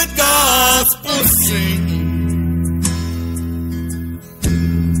some good gospel singing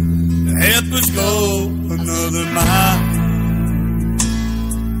to help us go another mile.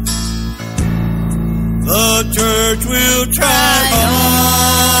 The church will triumphant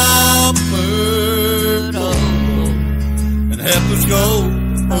and help us go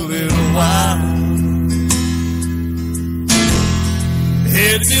a little while.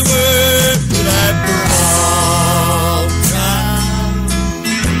 It'd be worth it after all time.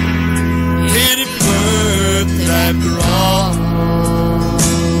 It'd be worth it after all.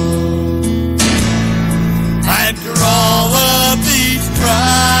 After all of these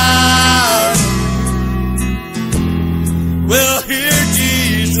trials, we'll hear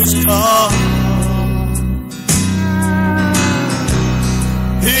Jesus call.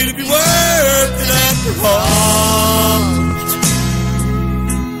 It'll be worth it after all.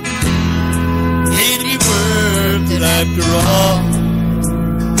 It'll be worth it after all.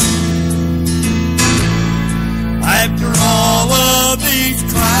 After all of these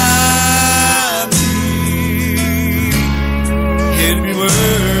crimes, it'll be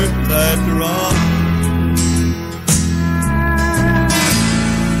worth it after all.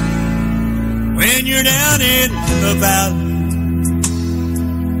 When you're down in the valley,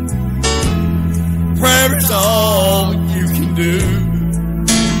 prayer is all you can do.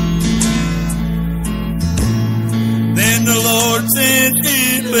 Then the Lord sends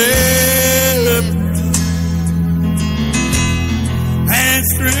deliverance and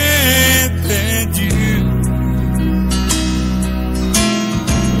strengthens you.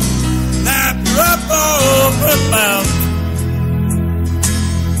 Now you're up on the mountain,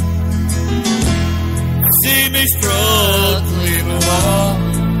 see me struggling along.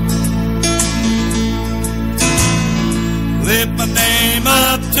 Lift my name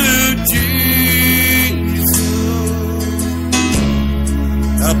up to Jesus.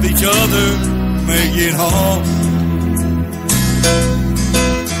 Help each other make it home.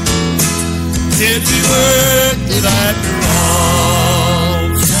 It'd be worth it after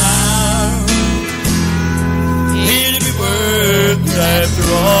all time. It'd be worth it after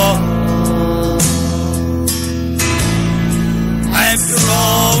all.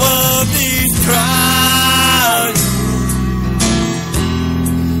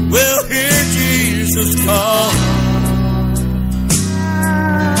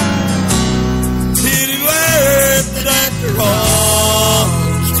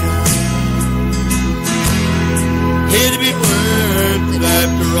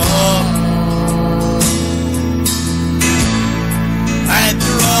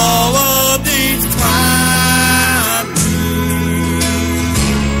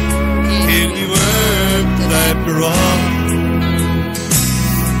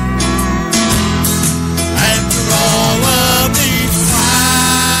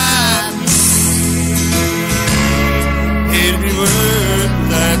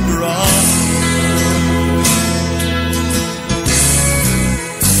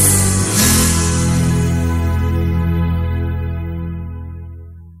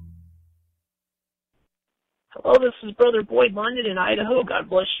 Brother Boyd London in Idaho. God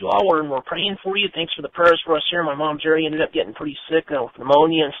bless you all. We're praying for you. Thanks for the prayers for us here. My mom, Jerry, ended up getting pretty sick with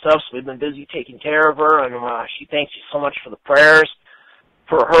pneumonia and stuff, so we've been busy taking care of her, and she thanks you so much for the prayers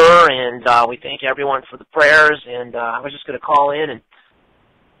for her, and we thank everyone for the prayers, and I was just going to call in and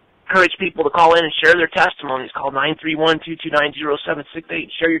encourage people to call in and share their testimonies. Call 931-229-0768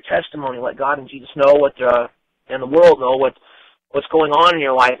 and share your testimony. Let God and Jesus know and the world know what's going on in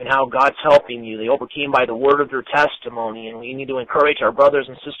your life and how God's helping you. They overcame by the word of their testimony, and we need to encourage our brothers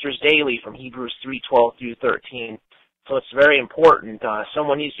and sisters daily from Hebrews 3:12 through 13. So it's very important.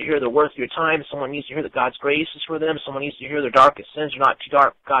 Someone needs to hear they're worth your time. Someone needs to hear that God's grace is for them. Someone needs to hear their darkest sins are not too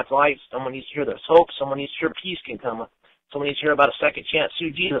dark for God's light. Someone needs to hear there's hope. Someone needs to hear peace can come. Someone needs to hear about a second chance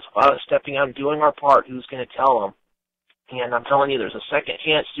through Jesus. Without us stepping out and doing our part, who's going to tell them? And I'm telling you, there's a second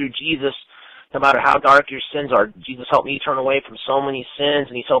chance through Jesus. No matter how dark your sins are, Jesus helped me turn away from so many sins,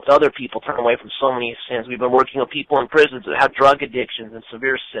 and he's helped other people turn away from so many sins. We've been working with people in prisons that have drug addictions and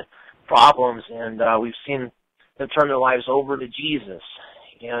severe problems, and we've seen them turn their lives over to Jesus.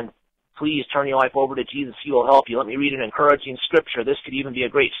 And please turn your life over to Jesus. He will help you. Let me read an encouraging scripture. This could even be a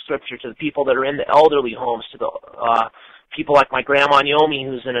great scripture to the people that are in the elderly homes, to the people like my grandma Naomi,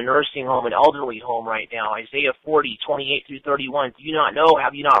 who's in a nursing home, an elderly home right now. Isaiah 40:28 through 31. Do you not know?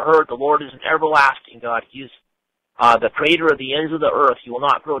 Have you not heard? The Lord is an everlasting God. He is the creator of the ends of the earth. He will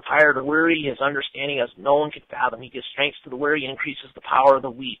not grow tired or weary. His understanding as no one can fathom. He gives strength to the weary and increases the power of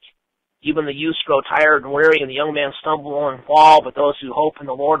the weak. Even the youths grow tired and weary, and the young men stumble and fall. But those who hope in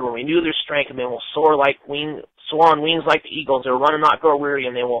the Lord will renew their strength, and they will soar on wings like the eagles. They will run and not grow weary,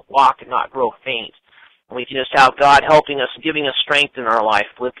 and they will walk and not grow faint. And we can just have God helping us, giving us strength in our life.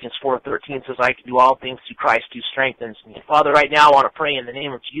 Philippians 4:13 says, I can do all things through Christ who strengthens me. Father, right now I want to pray in the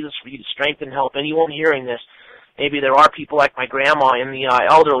name of Jesus for you to strengthen and help anyone hearing this. Maybe there are people like my grandma in the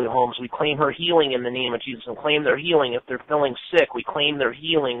elderly homes. We claim her healing in the name of Jesus and claim their healing. If they're feeling sick, we claim their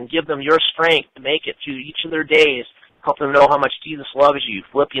healing. Give them your strength to make it through each of their days. Help them know how much Jesus loves you.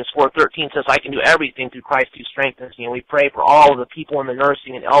 Philippians 4:13 says, I can do everything through Christ who strengthens me. And we pray for all of the people in the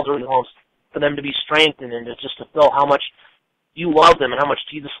nursing and elderly homes, for them to be strengthened and just to feel how much you love them and how much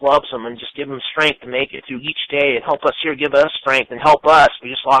Jesus loves them, and just give them strength to make it through each day, and help us here, give us strength and help us. We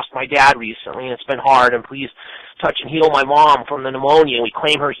just lost my dad recently, and it's been hard, and please touch and heal my mom from the pneumonia. We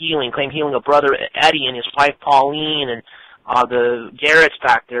claim her healing, claim healing of Brother Eddie and his wife Pauline, and the Garrett's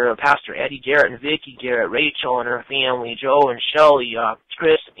back there, Pastor Eddie Garrett and Vicki Garrett, Rachel and her family, Joe and Shelley,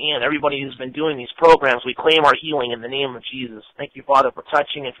 Chris and everybody who's been doing these programs. We claim our healing in the name of Jesus. Thank you, Father, for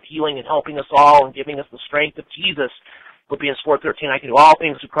touching and for healing and helping us all and giving us the strength of Jesus. Philippians 4:13, I can do all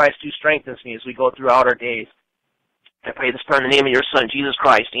things through Christ who strengthens me as we go throughout our days. I pray this prayer in the name of your Son, Jesus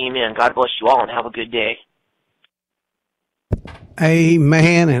Christ. Amen. God bless you all and have a good day.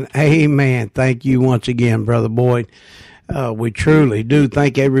 Amen and amen. Thank you once again, Brother Boyd. We truly do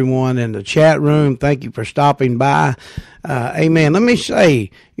thank everyone in the chat room. Thank you for stopping by. Amen. Let me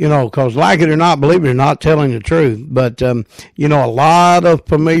say, because like it or not, believe it or not, telling the truth. But, a lot of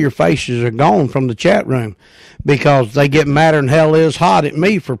familiar faces are gone from the chat room because they get madder than hell is hot at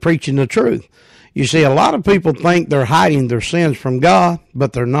me for preaching the truth. You see, a lot of people think they're hiding their sins from God,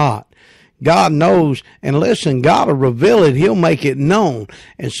 but they're not. God knows, and listen, God will reveal it. He'll make it known.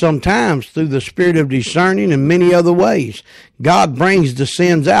 And sometimes through the spirit of discerning and many other ways, God brings the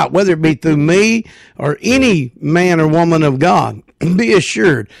sins out, whether it be through me or any man or woman of God. Be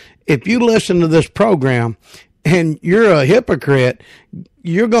assured, if you listen to this program and you're a hypocrite,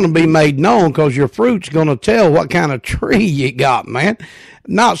 you're going to be made known because your fruit's going to tell what kind of tree you got, man.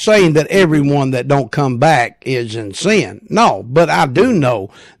 Not saying that everyone that don't come back is in sin. No, but I do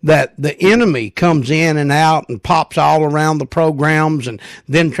know that the enemy comes in and out and pops all around the programs and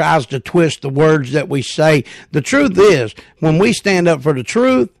then tries to twist the words that we say. The truth is, when we stand up for the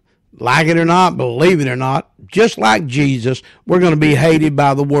truth, like it or not, believe it or not, just like Jesus, we're going to be hated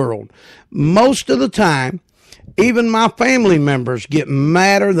by the world. Most of the time, even my family members get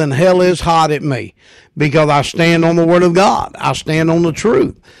madder than hell is hot at me because I stand on the word of God. I stand on the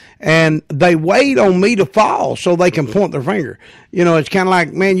truth. And they wait on me to fall so they can point their finger. It's kind of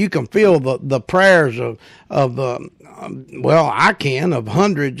like, man, you can feel the prayers of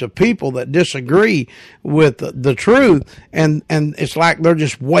hundreds of people that disagree with the truth. And it's like they're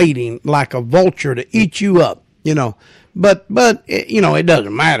just waiting like a vulture to eat you up, But it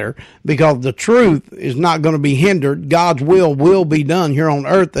doesn't matter because the truth is not going to be hindered. God's will be done here on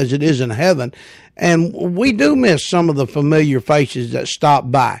earth as it is in heaven. And we do miss some of the familiar faces that stop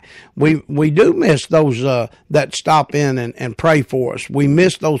by. We do miss those that stop in and pray for us. We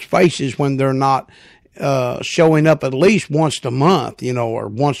miss those faces when they're not showing up at least once a month, or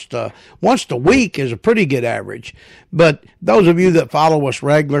once a week is a pretty good average. But those of you that follow us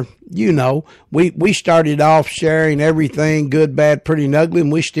regular, we started off sharing everything good, bad, pretty, and ugly,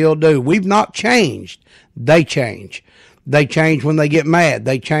 and we still do. We've not changed. They change. They change when they get mad.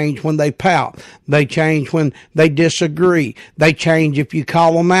 They change when they pout. They change when they disagree. They change if you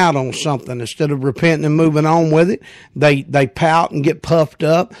call them out on something. Instead of repenting and moving on with it, they pout and get puffed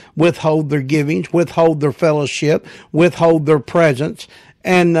up, withhold their givings, withhold their fellowship, withhold their presence,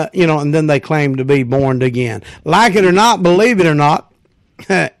 and and then they claim to be born again. Like it or not, believe it or not,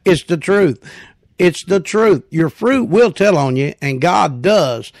 it's the truth. It's the truth. Your fruit will tell on you, and God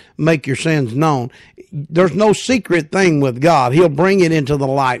does make your sins known. There's no secret thing with God. He'll bring it into the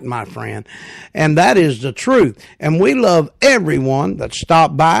light, my friend. And that is the truth. And we love everyone that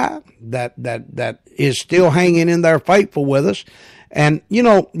stopped by, that is still hanging in there faithful with us. And,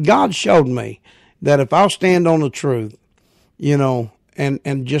 God showed me that if I'll stand on the truth,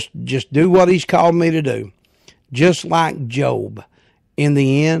 and just do what he's called me to do, just like Job, in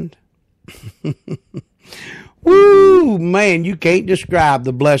the end, woo, man, you can't describe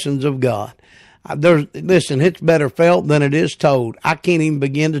the blessings of God. Listen, it's better felt than it is told. I can't even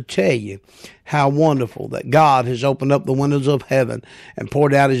begin to tell you how wonderful that God has opened up the windows of heaven and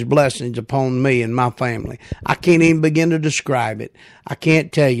poured out his blessings upon me and my family. I can't even begin to describe it. I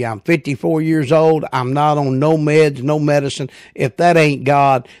can't tell you. I'm 54 years old. I'm not on no meds, no medicine. If that ain't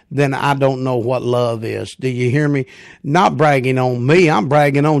God, then I don't know what love is. Do you hear me? Not bragging on me. I'm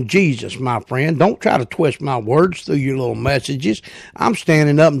bragging on Jesus, my friend. Don't try to twist my words through your little messages. I'm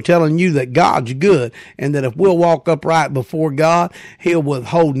standing up and telling you that God's good, and that if we'll walk upright before God, he'll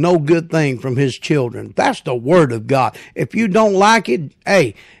withhold no good thing from his children. That's the word of God. If you don't like it,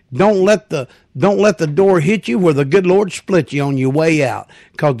 hey, don't let the door hit you where the good Lord split you on your way out.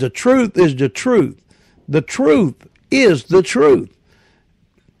 Because the truth is the truth. The truth is the truth.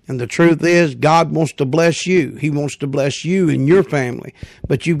 And the truth is, God wants to bless you. He wants to bless you and your family.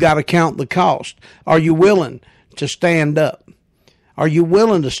 But you've got to count the cost. Are you willing to stand up? Are you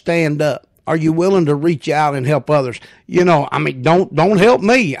willing to stand up? Are you willing to reach out and help others? Don't help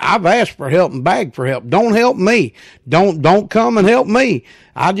me. I've asked for help and begged for help. Don't help me. Don't come and help me.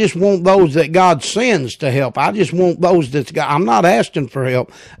 I just want those that God sends to help. I just want those I'm not asking for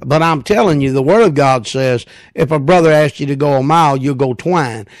help, but I'm telling you, the word of God says, if a brother asks you to go a mile, you'll go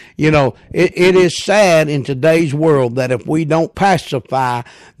twine. It is sad in today's world that if we don't pacify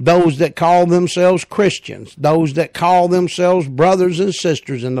those that call themselves Christians, those that call themselves brothers and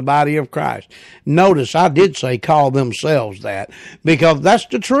sisters in the body of Christ. Notice I did say call themselves that, because that's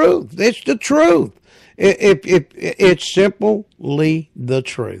the truth. It's the truth. It's simply the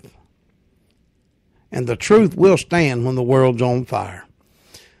truth. And the truth will stand when the world's on fire.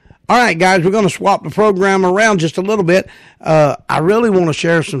 All right, guys, we're going to swap the program around just a little bit. I really want to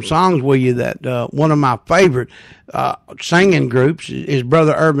share some songs with you that one of my favorite singing groups is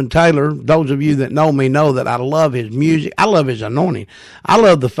Brother Urban Taylor. Those of you that know me know that I love his music. I love his anointing. I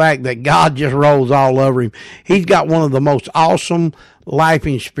love the fact that God just rolls all over him. He's got one of the most awesome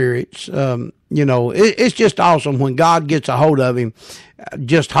lifing spirits. It's just awesome when God gets a hold of him.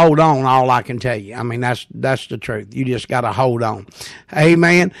 Just hold on, all I can tell you. I mean, that's the truth. You just got to hold on.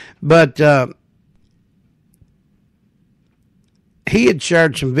 Amen. But he had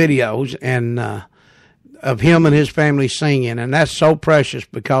shared some videos and of him and his family singing, and that's so precious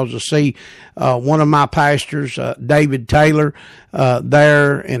because to see one of my pastors, David Taylor,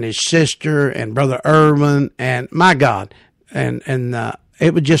 there, and his sister, and Brother Irvin, and my God, and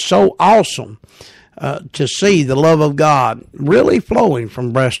it was just so awesome to see the love of God really flowing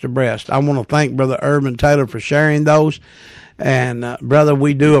from breast to breast. I want to thank Brother Urban Taylor for sharing those. And, brother,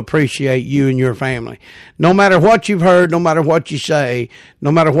 we do appreciate you and your family. No matter what you've heard, no matter what you say,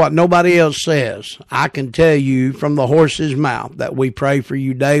 no matter what nobody else says, I can tell you from the horse's mouth that we pray for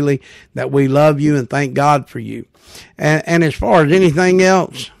you daily, that we love you and thank God for you. And as far as anything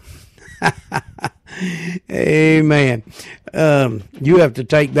else, amen. You have to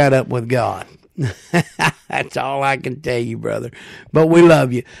take that up with God. That's all I can tell you, brother. But we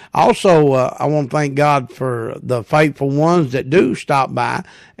love you. Also, I want to thank God for the faithful ones that do stop by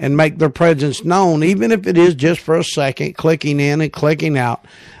and make their presence known, even if it is just for a second, clicking in and clicking out.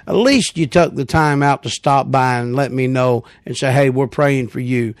 At least you took the time out to stop by and let me know and say, hey, we're praying for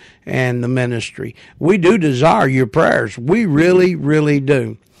you and the ministry. We do desire your prayers. We really, really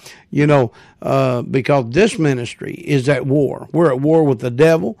do. because this ministry is at war. We're at war with the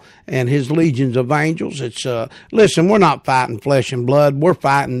devil and his legions of angels. It's listen, we're not fighting flesh and blood. We're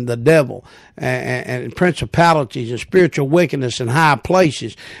fighting the devil and principalities and spiritual wickedness in high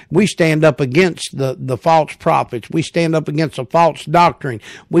places. We stand up against the false prophets. We stand up against a false doctrine.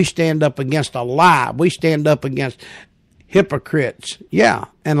 We stand up against a lie. We stand up against hypocrites,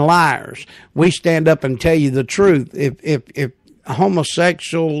 and liars. We stand up and tell you the truth. If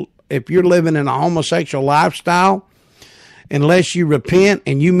you're living in a homosexual lifestyle, unless you repent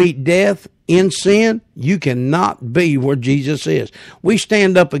and you meet death in sin, you cannot be where Jesus is. We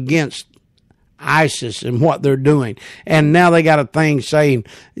stand up against ISIS and what they're doing. And now they got a thing saying,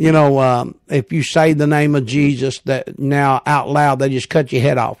 if you say the name of Jesus, that now out loud, they just cut your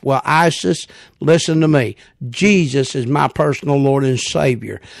head off. Well, ISIS, listen to me. Jesus is my personal Lord and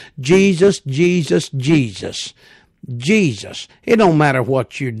Savior. Jesus, Jesus, Jesus. Jesus. It don't matter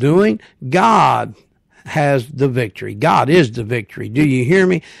what you're doing. God has the victory. God is the victory. Do you hear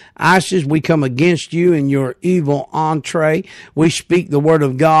me? ISIS, we come against you and your evil entree. We speak the word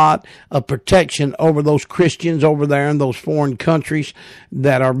of God of protection over those Christians over there in those foreign countries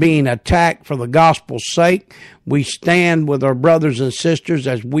that are being attacked for the gospel's sake. We stand with our brothers and sisters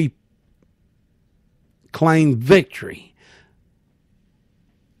as we claim victory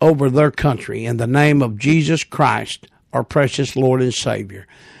over their country in the name of Jesus Christ, our precious Lord and Savior.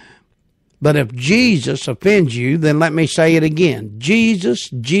 But if Jesus offends you, then let me say it again. Jesus,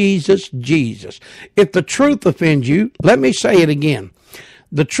 Jesus, Jesus. If the truth offends you, let me say it again.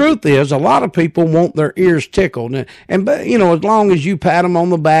 The truth is, a lot of people want their ears tickled. But as long as you pat them on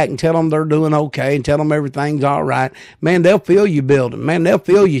the back and tell them they're doing okay and tell them everything's all right, man, they'll fill your building. Man, they'll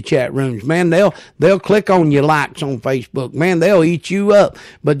fill your chat rooms. Man, they'll click on your likes on Facebook. Man, they'll eat you up.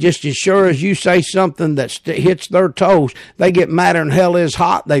 But just as sure as you say something that hits their toes, they get madder than hell is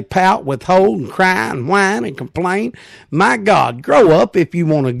hot. They pout, withhold, and cry and whine and complain. My God, grow up if you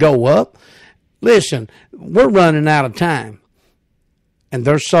want to go up. Listen, we're running out of time. And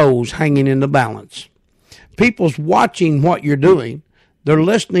their souls hanging in the balance. People's watching what you're doing. They're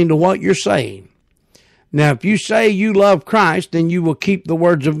listening to what you're saying. Now, if you say you love Christ, then you will keep the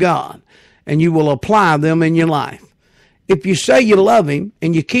words of God, and you will apply them in your life. If you say you love him,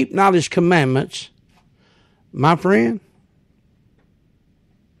 and you keep not his commandments, my friend,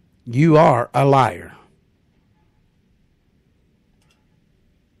 you are a liar.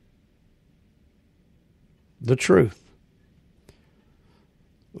 The truth.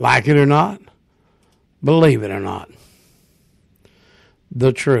 Like it or not, believe it or not,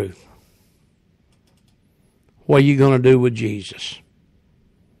 the truth. What are you going to do with Jesus?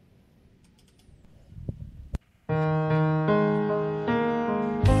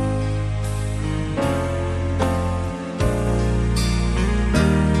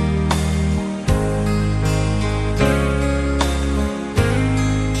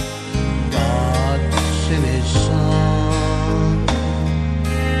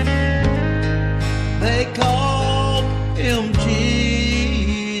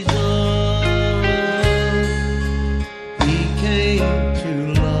 He came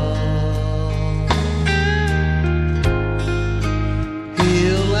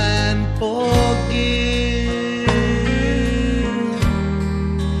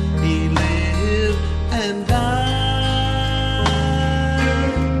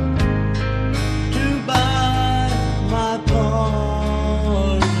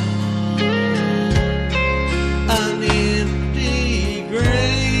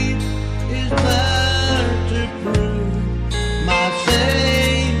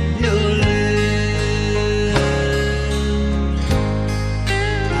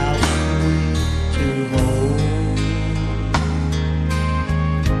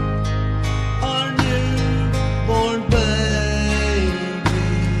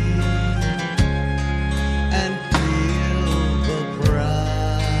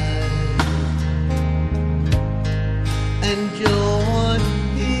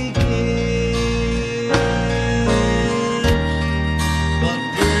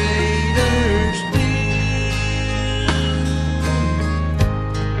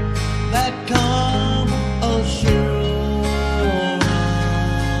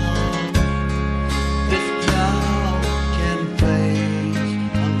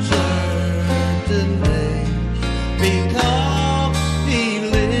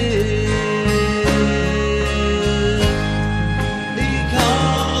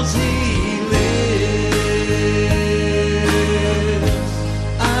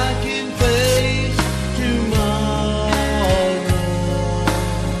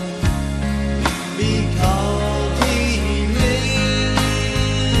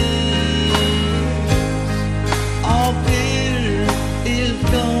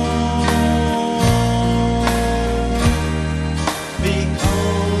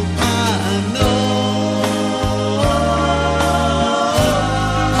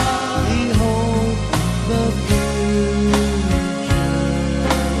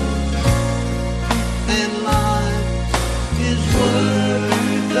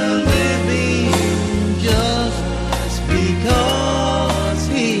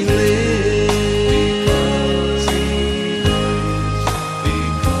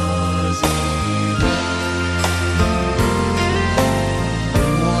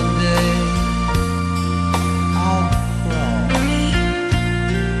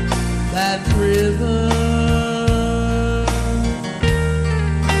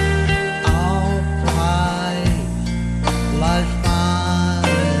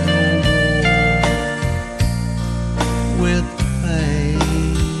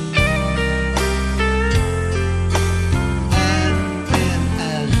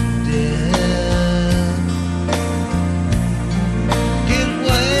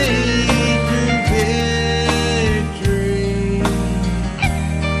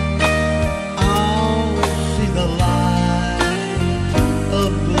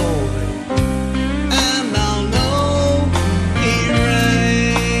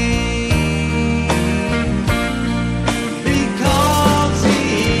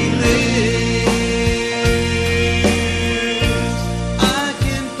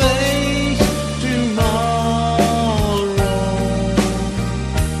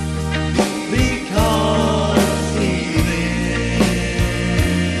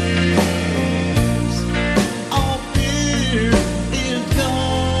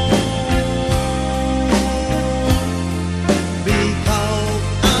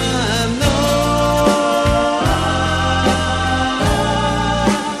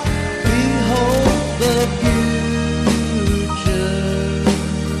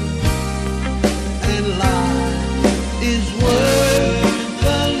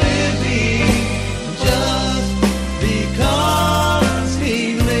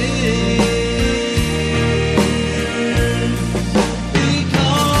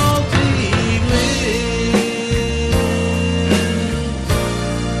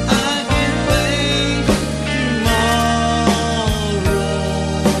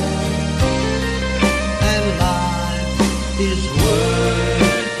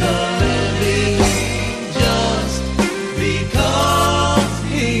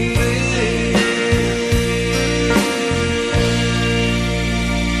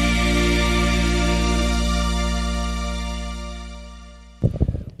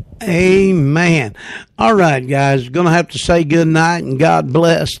Amen. All right, guys, going to have to say good night and God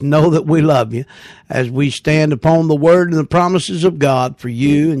bless. Know that we love you as we stand upon the word and the promises of God for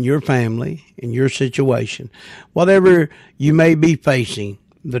you and your family and your situation. Whatever you may be facing,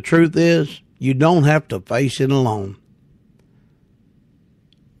 the truth is you don't have to face it alone.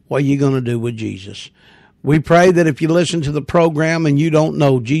 What are you going to do with Jesus? We pray that if you listen to the program and you don't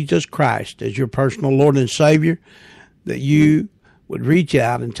know Jesus Christ as your personal Lord and Savior, that you would reach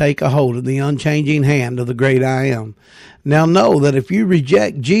out and take a hold of the unchanging hand of the great I Am. Now know that if you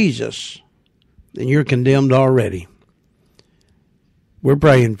reject Jesus, then you're condemned already. We're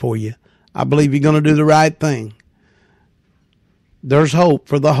praying for you. I believe you're going to do the right thing. There's hope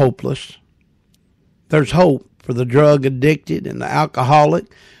for the hopeless. There's hope for the drug addicted and the alcoholic,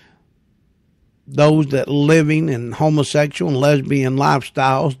 those that living in homosexual and lesbian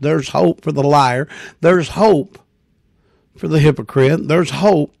lifestyles. There's hope for the liar. There's hope for the hypocrite. There's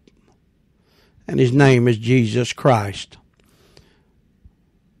hope, and his name is Jesus Christ.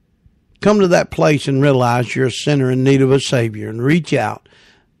 Come to that place and realize you're a sinner in need of a Savior, and reach out.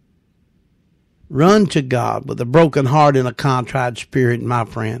 Run to God with a broken heart and a contrite spirit, my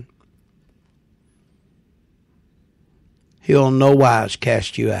friend. He'll in no wise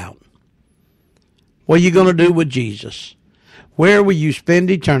cast you out. What are you going to do with Jesus? Where will you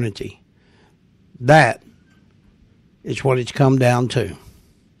spend eternity? That is what it's come down to.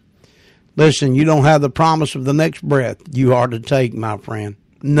 Listen, you don't have the promise of the next breath you are to take, my friend.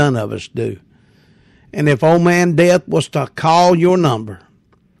 None of us do. And if old man death was to call your number,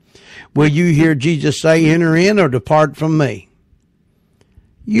 will you hear Jesus say, enter in or depart from me?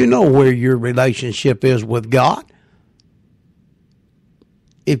 You know where your relationship is with God.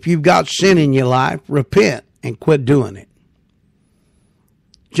 If you've got sin in your life, repent and quit doing it.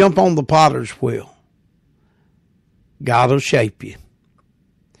 Jump on the potter's wheel. God will shape you.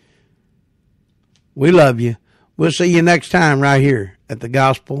 We love you. We'll see you next time right here at the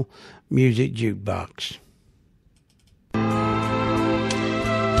Gospel Music Jukebox.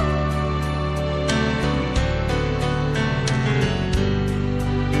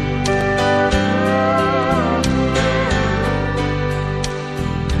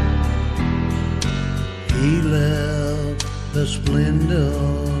 He left the splendor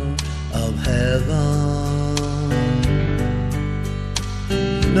of heaven,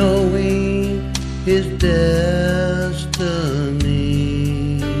 knowing his destiny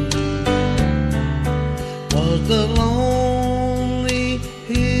was the lonely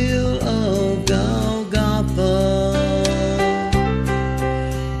hill of Golgotha,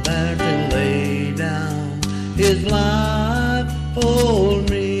 there to lay down his life for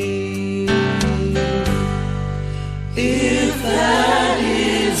me. If that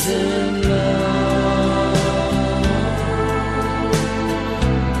isn't love,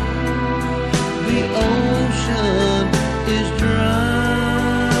 the ocean is dry.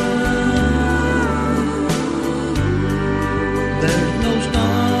 There's no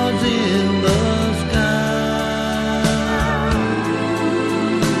stars in the sky,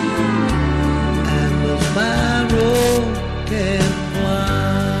 and the sparrow can't fly.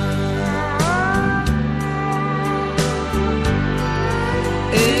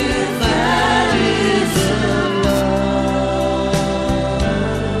 If that isn't love,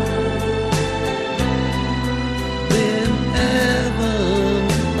 then heaven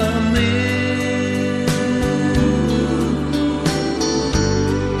amid.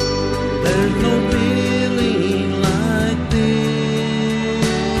 There's no feeling like this.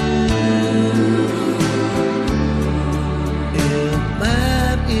 If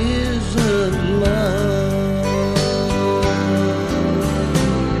that isn't love.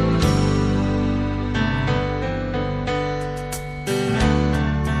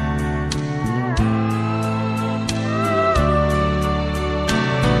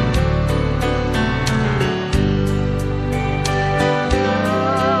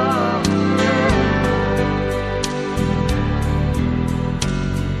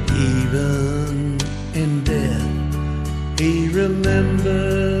 Even in death, he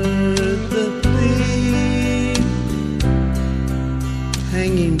remembered the thief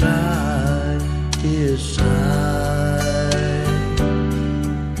hanging by his side.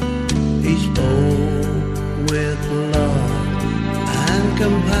 He spoke with love and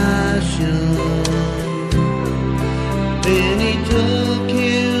compassion. Then he took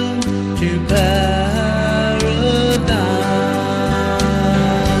him to paradise.